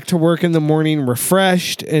go back to work in the morning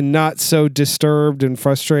refreshed and not so disturbed and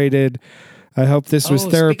frustrated. I hope this was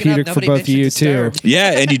therapeutic for both of you too.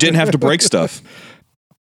 Yeah, and you didn't have to break stuff.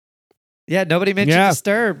 Yeah, nobody mentioned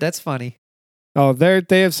Disturbed. That's funny. Oh,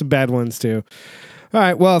 they have some bad ones too. All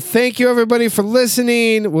right, well, thank you everybody for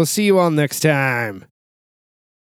listening. We'll see you all next time.